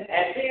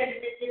 And then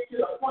we get to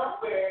the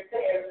point where it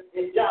says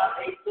in John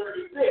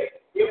 8:36,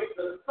 if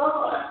the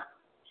Son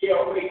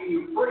shall make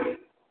you free.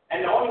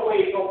 And the only way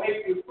He's going to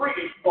make you free is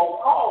you're going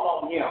to call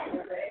on Him.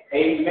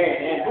 Amen.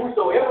 And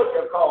whosoever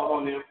shall call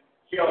on Him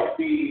shall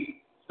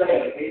be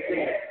saved.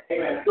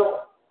 Amen.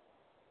 So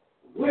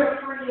we're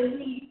free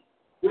indeed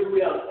when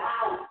we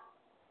allow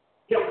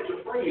Him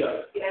to free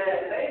us.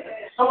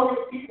 So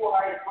many people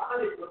are in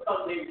bondage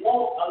because they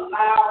won't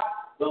allow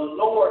the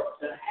Lord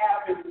to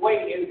have His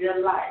way in their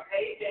life.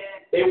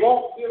 They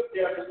won't give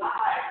their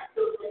lives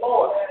to the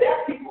Lord. There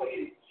are people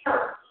in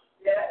church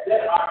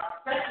that are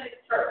standing in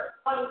church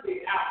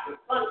Sunday after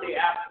Sunday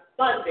after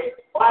Sunday,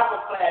 Bible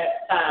class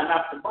time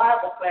after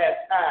Bible class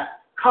time,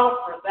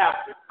 conference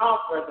after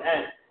conference,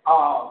 and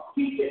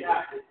teaching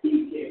after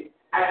teaching,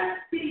 and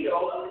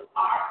still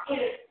are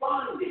in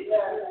bondage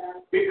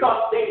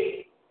because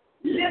they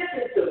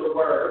listen to the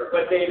word,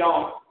 but they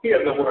don't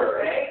hear the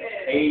word.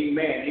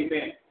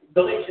 Amen.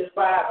 Galatians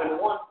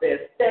 5:1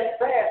 says,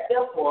 "Steadfast,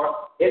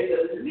 therefore, is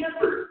the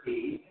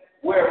liberty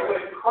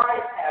wherewith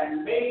Christ has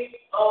made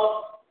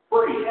us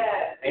free."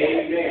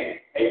 Amen.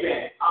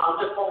 I'm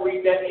just going to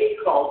read that A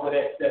clause of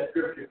that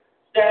scripture.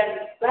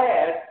 Standing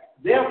fast,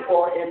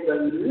 therefore, in the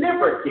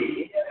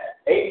liberty,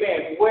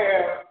 amen,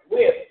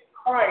 wherewith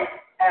Christ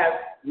has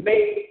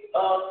made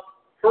us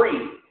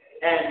free.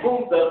 And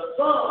whom the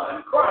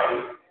Son,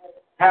 Christ,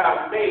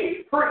 has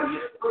made free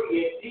is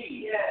free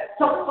indeed.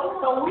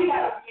 So we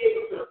have to be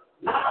able to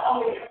not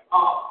only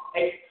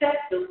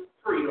accept the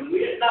freedom,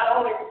 we not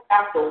only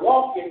have to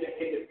walk in the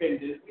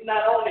independence, we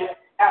not only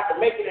have to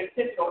make an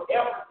intentional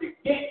effort to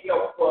get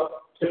help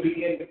to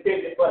be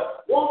independent,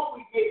 but once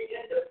we get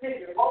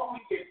independent, once we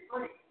get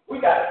free,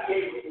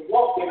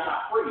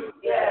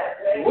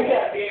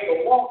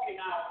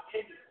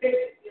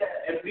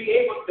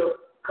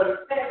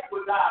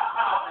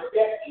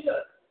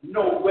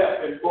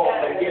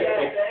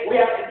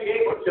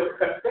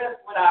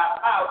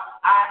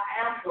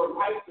 spiritual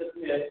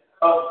righteousness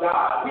of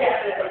God. We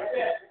have to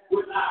confess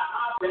with our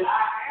mouth that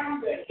I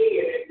am the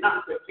head and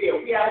not the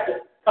tail. We have to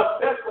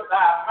confess with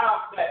our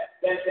mouth that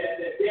there's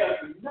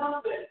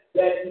nothing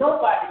that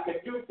nobody can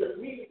do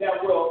to me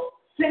that will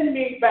send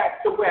me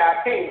back to where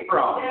I came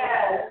from.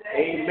 Yes.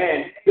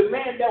 Amen. The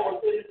man that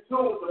was in the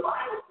tomb, the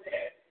Bible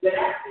said that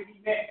after he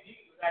met Jesus,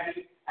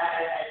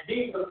 and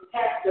Jesus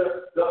cast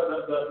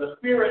the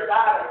spirit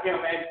out of him,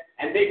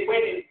 and they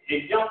went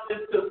and jumped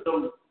into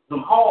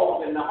some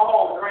halls, and the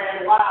halls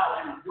ran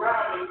wild and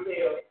drowned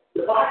themselves.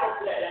 The Bible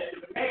said that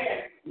the man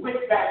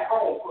went back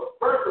home.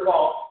 First of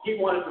all, he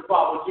wanted to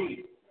follow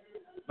Jesus.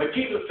 But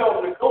Jesus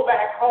told him to go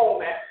back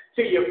home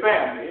to your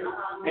family.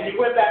 And he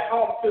went back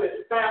home to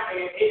his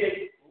family in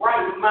his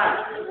right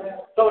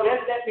mind. So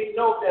that let me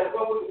know that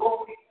when we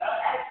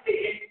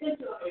actually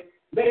intentionally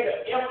made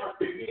an effort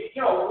to get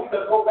we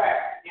could go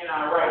back in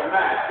our right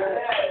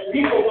mind.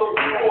 People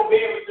will be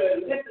able to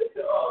listen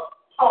to us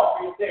talk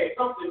and say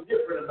something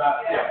different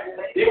about them.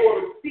 They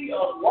will see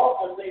us walk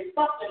and say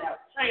something has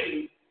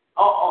changed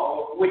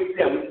with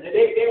them.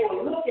 They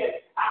will look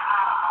at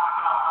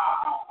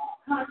our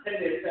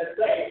consciousness and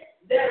say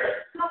there is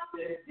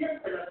something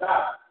different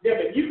about them.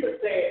 And you could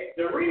say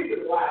the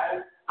reason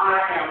why I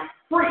am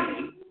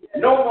free,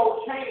 no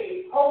more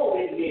chains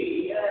holding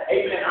me.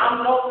 Amen.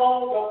 I'm no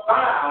longer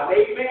bound.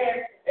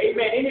 Amen.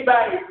 Amen.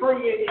 Anybody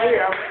free in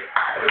here?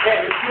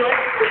 Amen. If you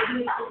actually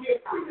need to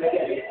get free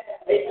today.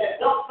 Amen.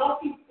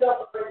 Don't keep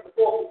celebrating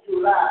the 4th of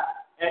July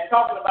and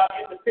talking about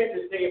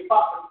Independence Day and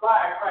popping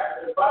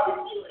firecrackers and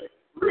barbecuing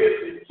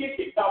ribs and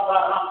chicken, talking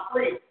about I'm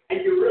free,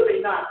 and you're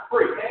really not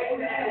free.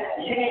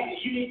 Amen.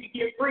 You need to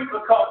get free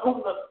because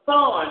whom the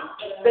Son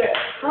sets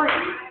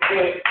free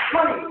is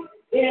free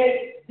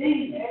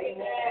indeed.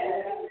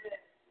 Amen.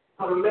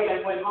 So the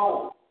man went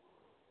home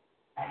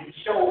and he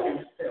showed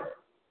himself.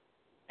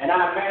 And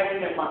I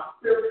imagine that my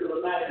spiritual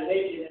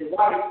imagination and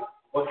wife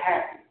was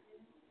happy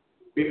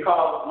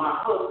because my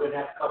husband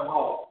has come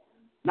home,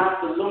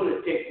 not the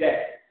lunatic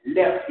that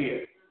left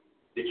here.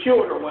 The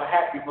children were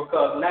happy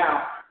because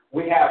now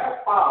we have a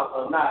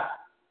father, not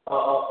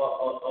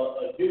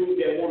a dude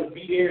that want to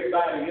beat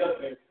everybody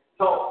up and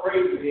talk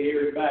crazy to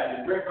everybody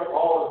and drink up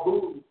all the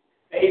booze.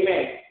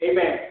 Amen.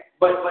 Amen.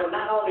 But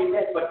not only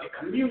that, but the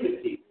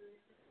community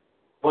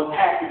was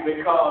happy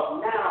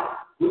because now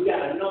we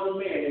got another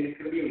man in the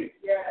community.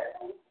 Yes.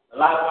 A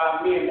lot of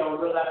our men don't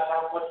realize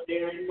how much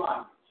they're in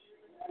bondage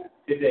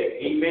today.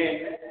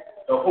 Amen.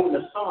 So whom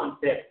the Son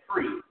set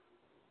free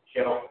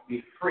shall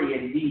be free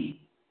indeed.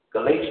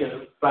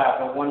 Galatians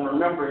 5:1.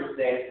 Remember it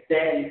says,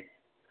 stand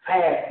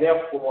fast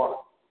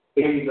therefore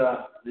in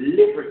the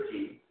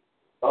liberty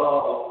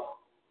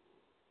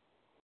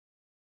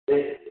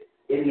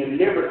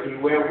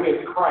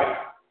wherewith Christ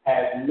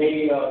has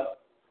made us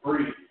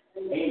free.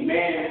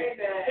 Amen.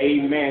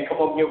 Amen. Come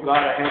on, give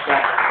God a hand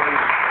clap.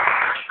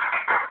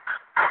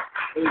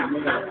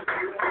 Amen.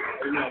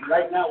 Amen.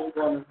 Right now we're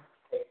going to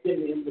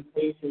extend the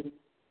invitation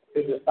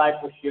to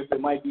discipleship. There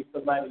might be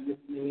somebody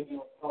listening in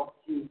or talk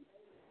to you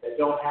that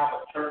don't have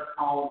a church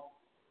home.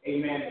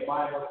 Amen. The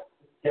Bible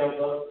tells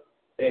us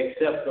to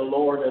accept the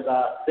Lord as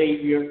our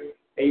Savior.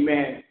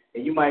 Amen.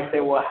 And you might say,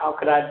 well, how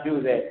could I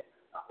do that?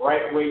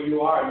 Right where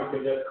you are, you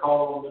can just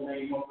call on the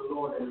name of the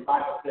Lord. And the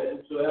Bible says,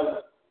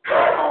 whosoever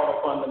call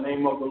upon the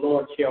name of the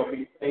Lord shall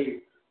be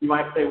saved. You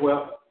might say,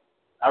 well,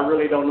 I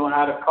really don't know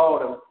how to call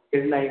him.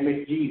 His name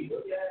is Jesus.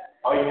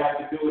 All you have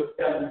to do is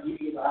tell him,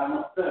 Jesus, I'm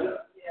a sinner.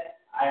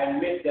 I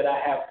admit that I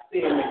have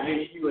sinned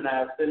against you and I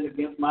have sinned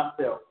against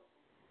myself.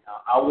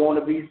 I want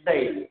to be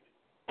saved.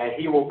 And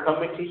he will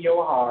come into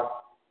your heart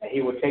and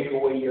he will take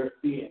away your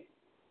sin.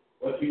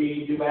 What you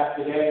need to do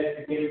after that is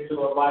to get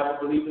into a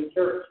Bible-believing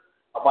church,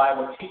 a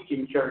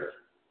Bible-teaching church,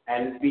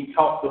 and be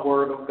taught the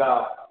Word of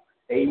God.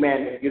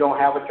 Amen. If you don't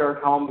have a church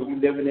home and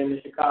you're living in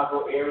the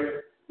Chicago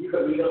area, you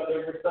can meet up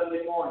every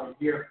Sunday morning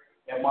here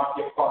at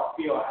Market Park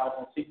Field House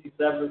on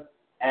 67th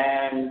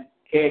and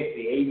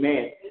Kedzie.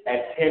 Amen.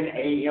 At 10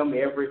 a.m.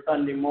 every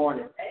Sunday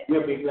morning.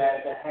 We'll be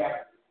glad to have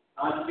you.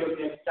 Until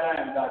next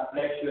time, God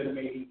bless you and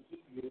may He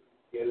keep you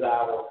is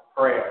our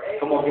prayer.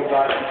 Come on, give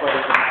God some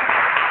praise.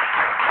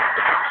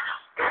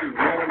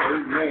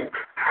 Amen.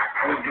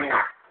 Amen.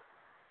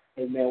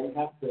 Amen.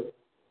 We have to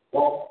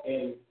walk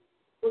in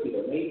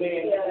freedom.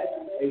 Amen.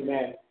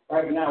 Amen.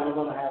 Right now, we're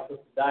going to have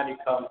Sister Donnie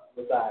come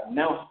with our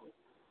announcement.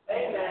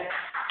 Amen.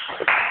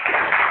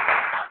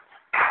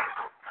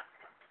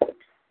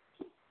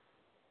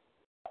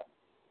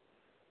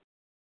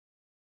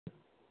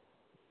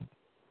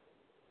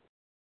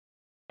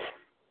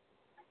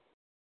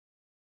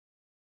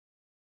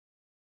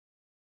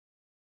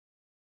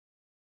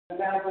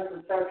 Announcement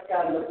from Church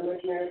Catholic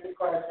Missionaries of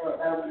Christ for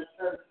Elder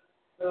Church,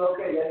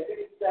 located at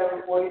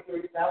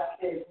 6743 South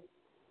Kedzie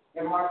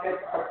in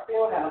Marquette Park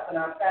Fieldhouse, and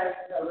our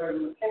pastors are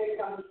Reverend McKinney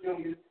Cummings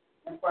Jr.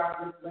 and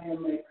Prophet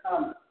Liam May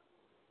Cummings.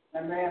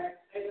 Amen.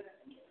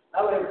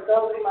 I will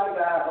extol thee, my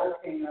God, O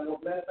King. I will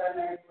bless thy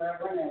name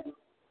forever and ever.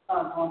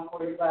 Psalms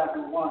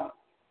 145:1.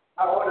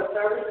 Our order of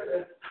service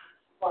is as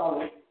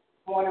follows.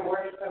 Morning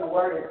worship and the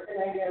word at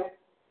 10 a.m.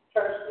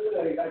 church school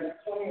at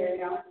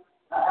 11:20 a.m.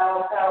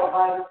 Our Power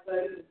Bible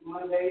study is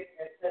Monday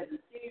at 7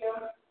 p.m.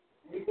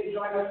 You can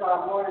join us for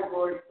our morning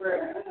glory prayer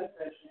and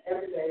intercession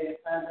every day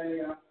at 5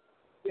 a.m.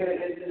 Here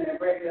at Internet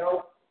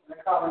Radio.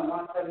 We're calling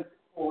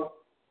 174-444-7444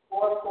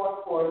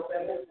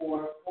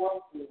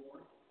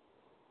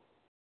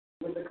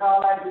 with the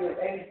call ID of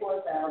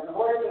 84,000.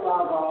 Or you can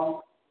log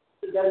on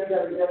to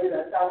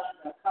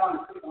www.southshore.com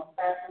and click on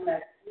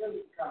pastormack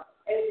community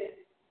conference.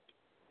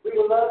 We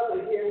would love to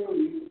hear from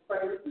you, to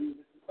pray with you,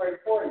 to pray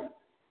for you.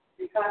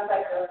 You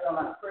contact us on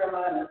our prayer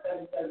line at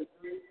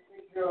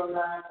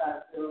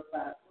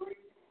 773-309-5053.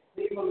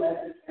 Leave a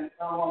message and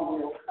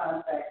someone will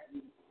contact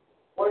you.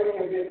 Or you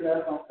can visit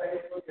us on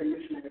Facebook and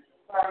Missionaries of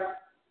Christ,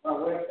 our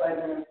website,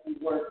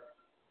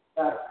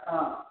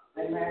 mscwork.com.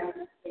 Amen.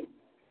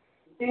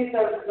 These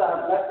services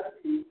are a blessing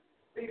to you.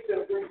 Please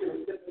feel free to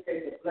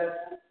reciprocate the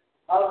blessing.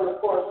 All of the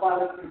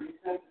correspondence can be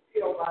sent to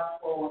P.O. Box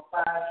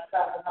 415,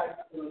 Chicago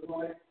Heights,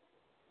 Illinois,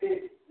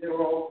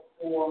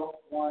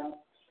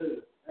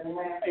 60412.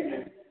 Amen.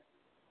 Amen.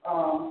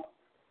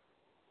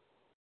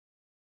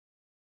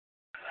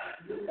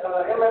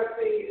 MFC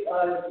is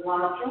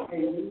launching a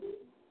new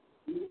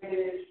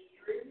ministry.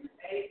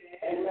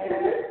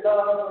 Amen. It's the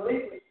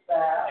religious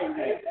style.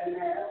 Amen.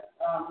 Amen.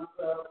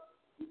 So,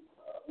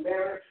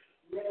 marriage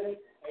ministry.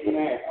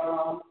 Amen.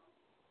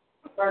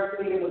 The first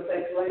meeting will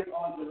take place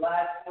on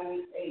July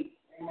 28th.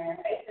 Amen.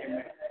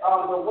 Amen.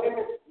 The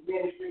women's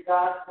ministry,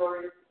 God's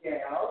Glory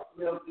Gals,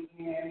 will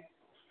begin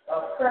a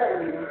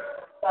prayer meeting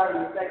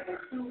starting the second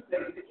Tuesday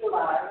of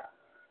July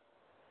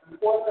from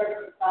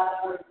 4:30 to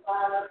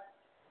 5:45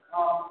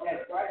 at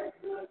Bright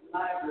Good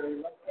Library,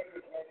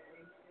 located at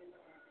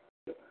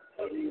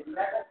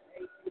 11th,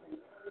 18th, and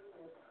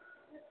 25th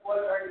at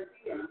 4:30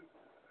 p.m.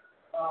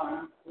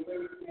 The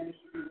women's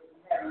ministry will be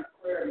having a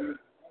prayer meeting.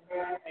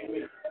 Amen.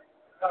 Amen.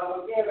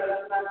 Again, let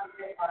us not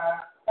forget our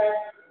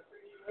Pastor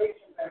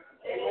Appreciation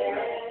Festival.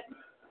 Amen.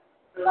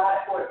 July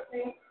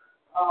 14th,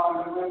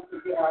 we're going to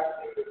get our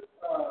tickets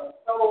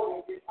sold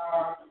and get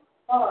our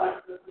funds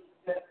to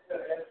just as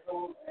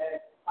soon as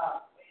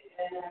possible.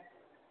 Amen.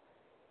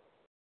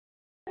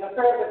 And the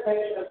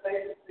presentation of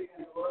safety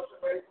and the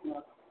worship rate from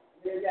us,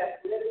 there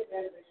got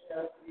significant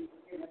shall be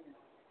given him.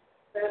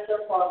 Special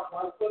parts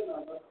one to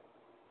another,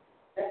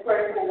 and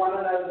pray for one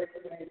another that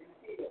you may be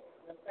healed.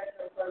 The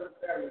special service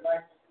very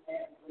righteous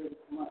and good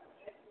much.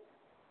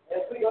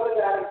 As we go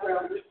down the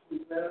ground this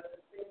week, let us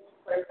continue to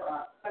pray for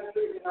our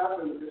country and our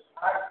leaders,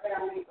 our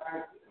families,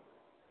 our youth,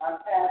 our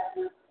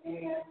pastors,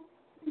 and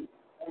you.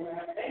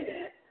 Amen.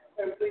 Amen.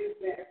 So please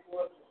stand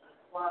for the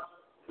sponsor.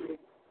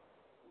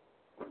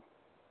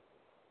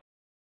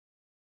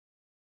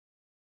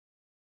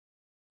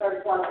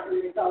 Third one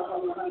reading comes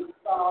from the 100th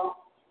Psalm.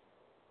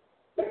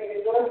 Making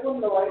a joyful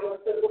noise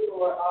unto the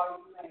Lord, all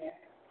you man.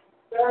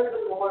 Serve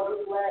the Lord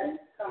with gladness.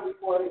 Come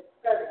before his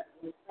presence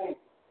with thanks.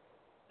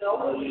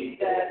 Know ye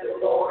that the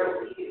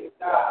Lord, he is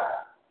God.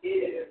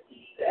 It is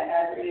he that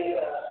has made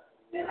us,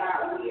 and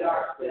not we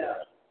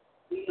ourselves.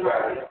 We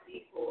are his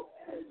people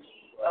and the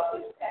sheep of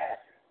his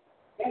pasture.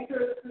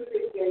 Enter through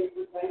his gates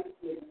with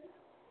thanksgiving.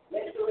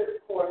 Enter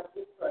his courts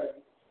with praise.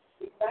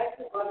 Be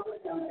thankful unto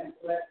him and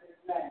bless his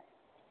name.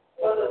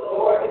 For the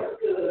Lord is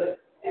good,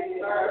 and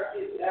his mercy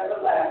is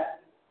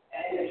everlasting,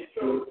 and his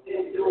truth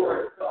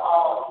endures to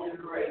all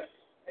generations.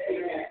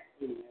 Amen.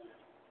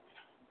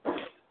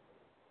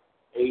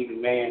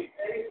 Amen.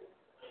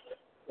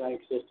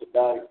 Thanks, Sister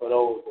Dottie, for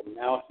those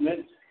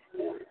announcements.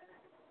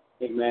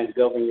 Amen.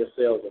 Govern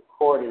yourselves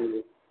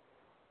accordingly.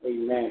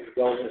 Amen.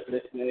 For those that's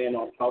listening in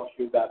on Talk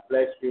Show, God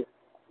bless you.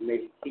 May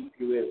He keep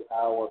you in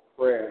our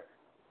prayer.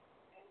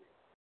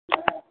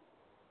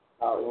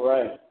 All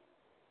right.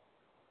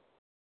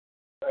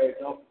 All right,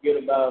 don't forget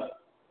about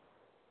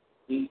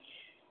each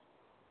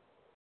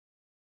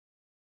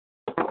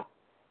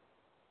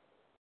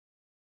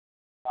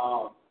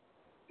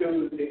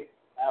Tuesday,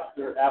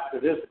 after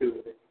this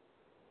Tuesday,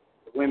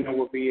 the women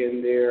will be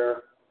in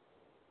their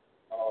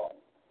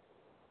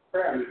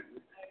prayer meeting.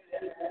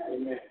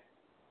 Amen.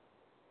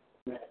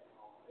 Amen.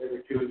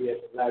 Every Tuesday at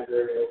the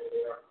library over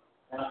there.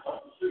 And I'm on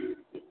the street.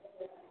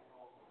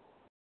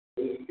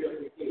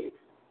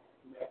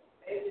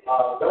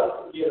 Don't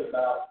forget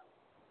about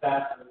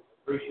Pastor's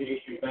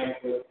Appreciation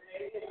Banquet.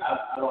 I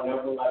don't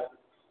ever like to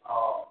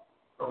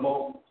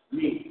promote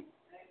me.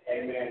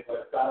 Amen.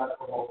 But God is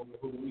promoting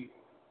who we are.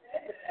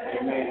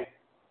 Amen.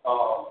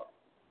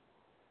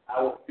 I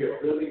would feel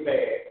really bad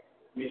if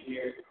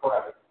missionaries of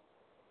Christ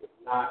is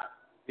not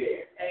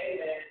there.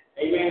 Amen.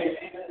 Amen.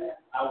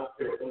 I would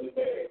feel really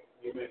bad.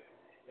 Amen.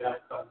 And I'm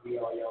going to be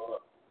all y'all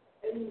up.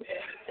 Amen.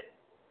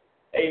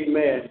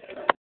 Amen.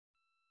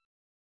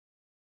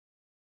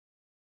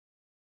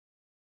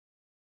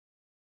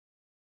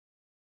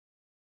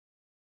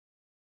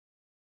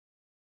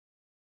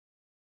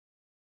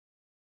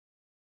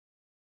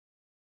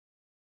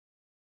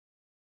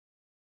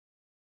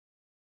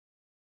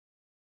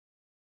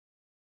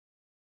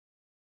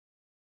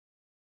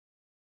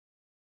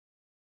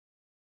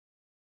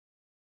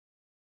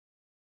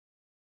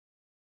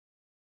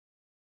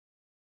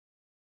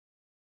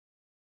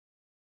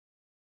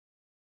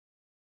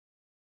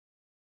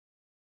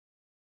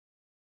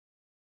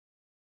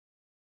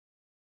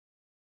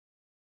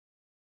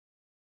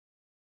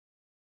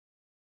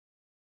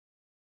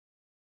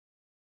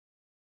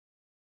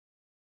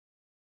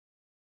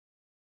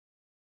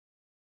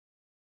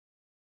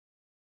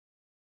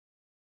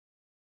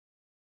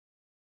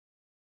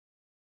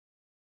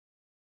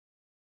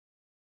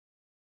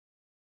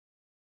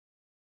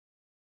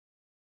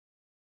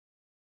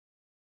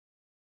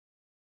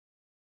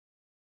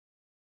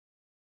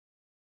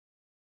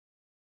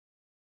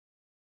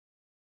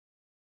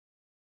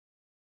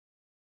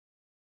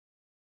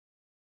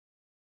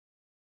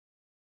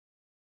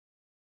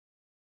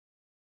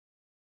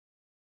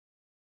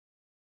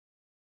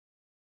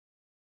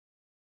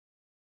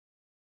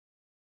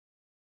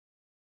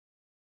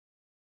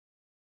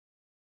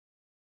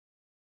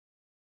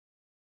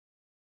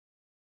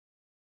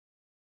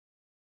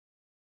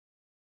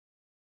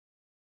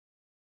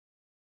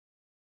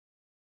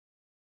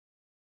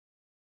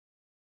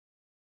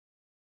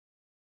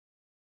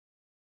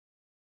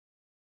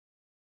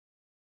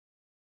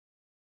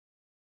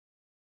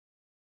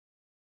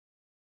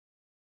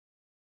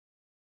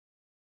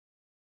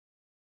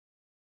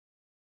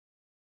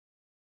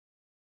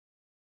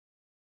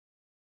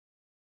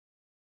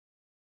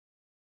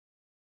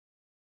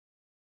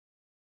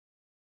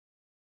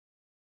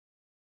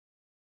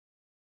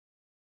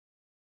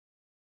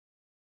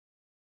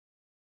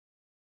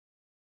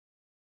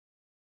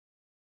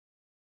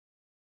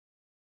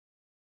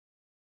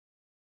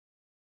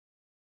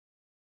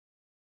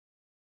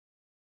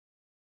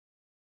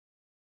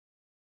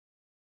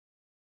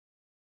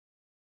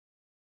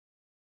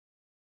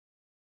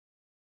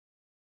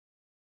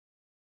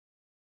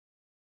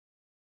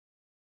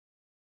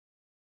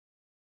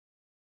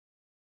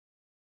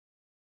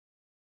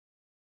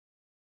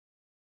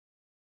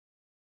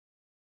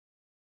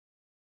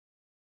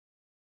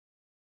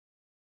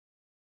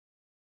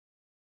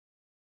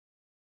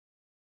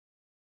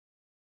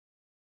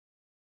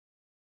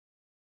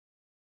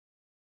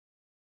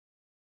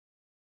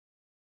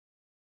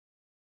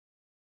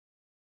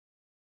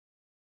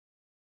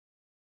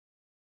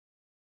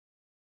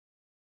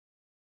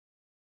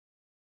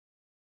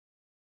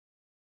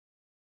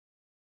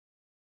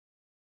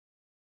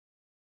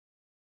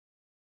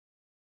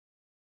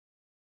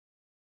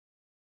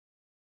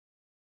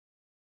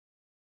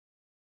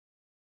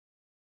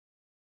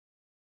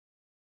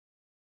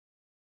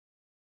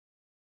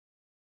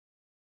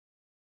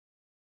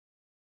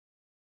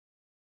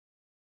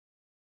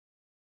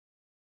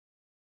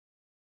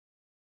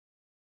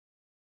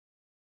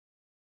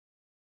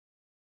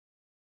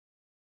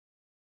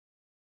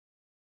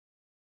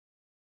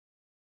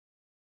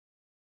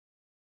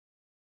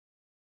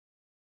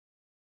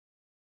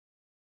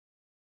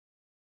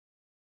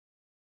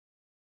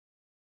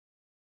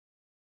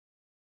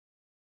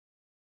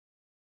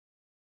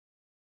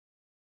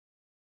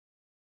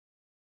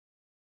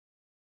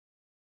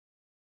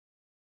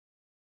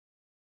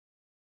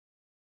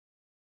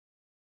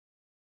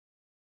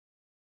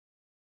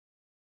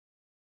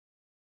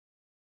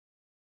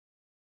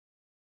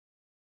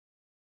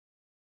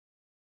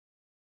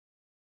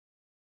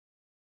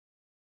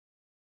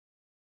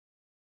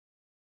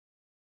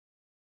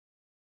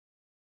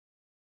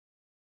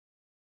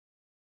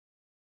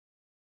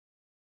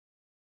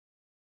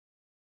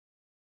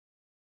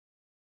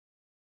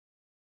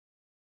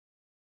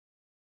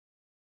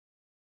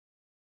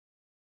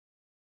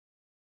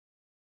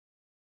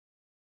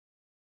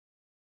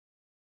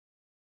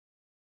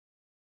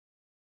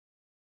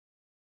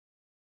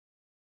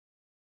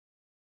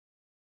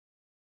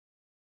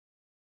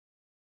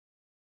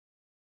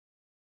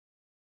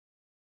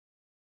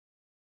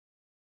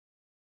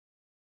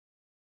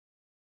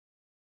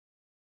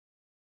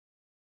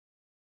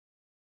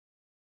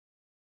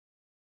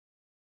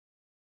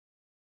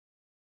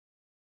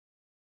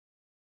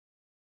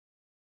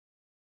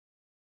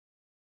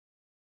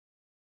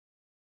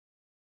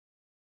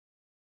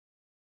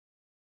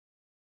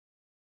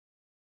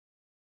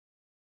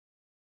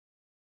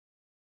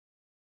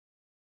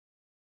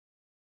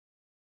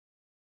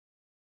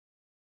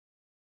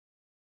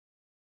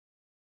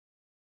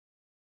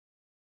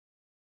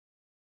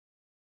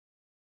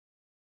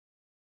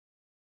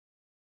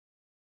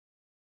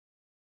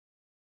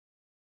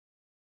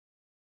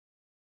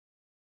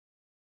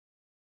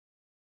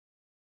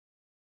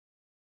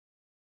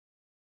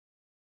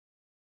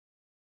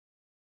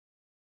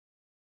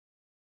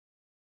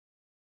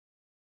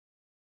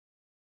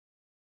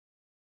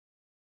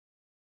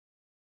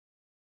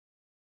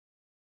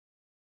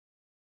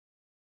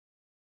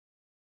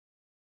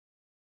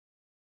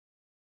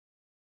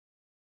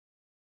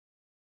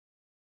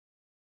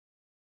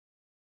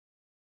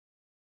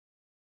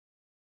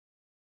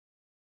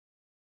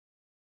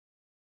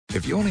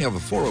 If you only have a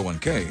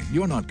 401k,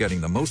 you're not getting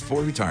the most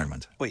for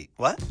retirement. Wait,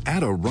 what?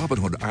 Add a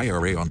Robinhood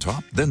IRA on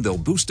top, then they'll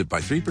boost it by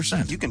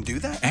 3%. You can do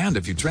that? And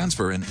if you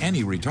transfer in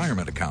any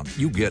retirement account,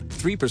 you get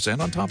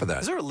 3% on top of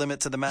that. Is there a limit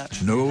to the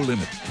match? No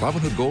limit.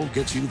 Robinhood Gold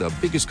gets you the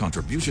biggest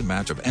contribution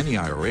match of any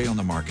IRA on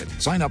the market.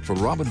 Sign up for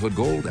Robinhood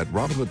Gold at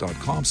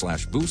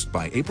Robinhood.com/boost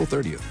by April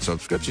 30th.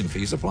 Subscription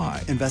fees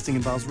apply. Investing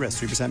involves risk.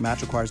 3%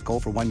 match requires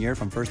gold for 1 year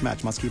from first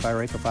match. Must keep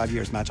IRA for 5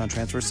 years. Match on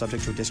transfers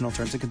subject to additional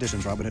terms and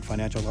conditions. Robinhood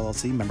Financial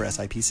LLC, member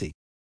SIPC.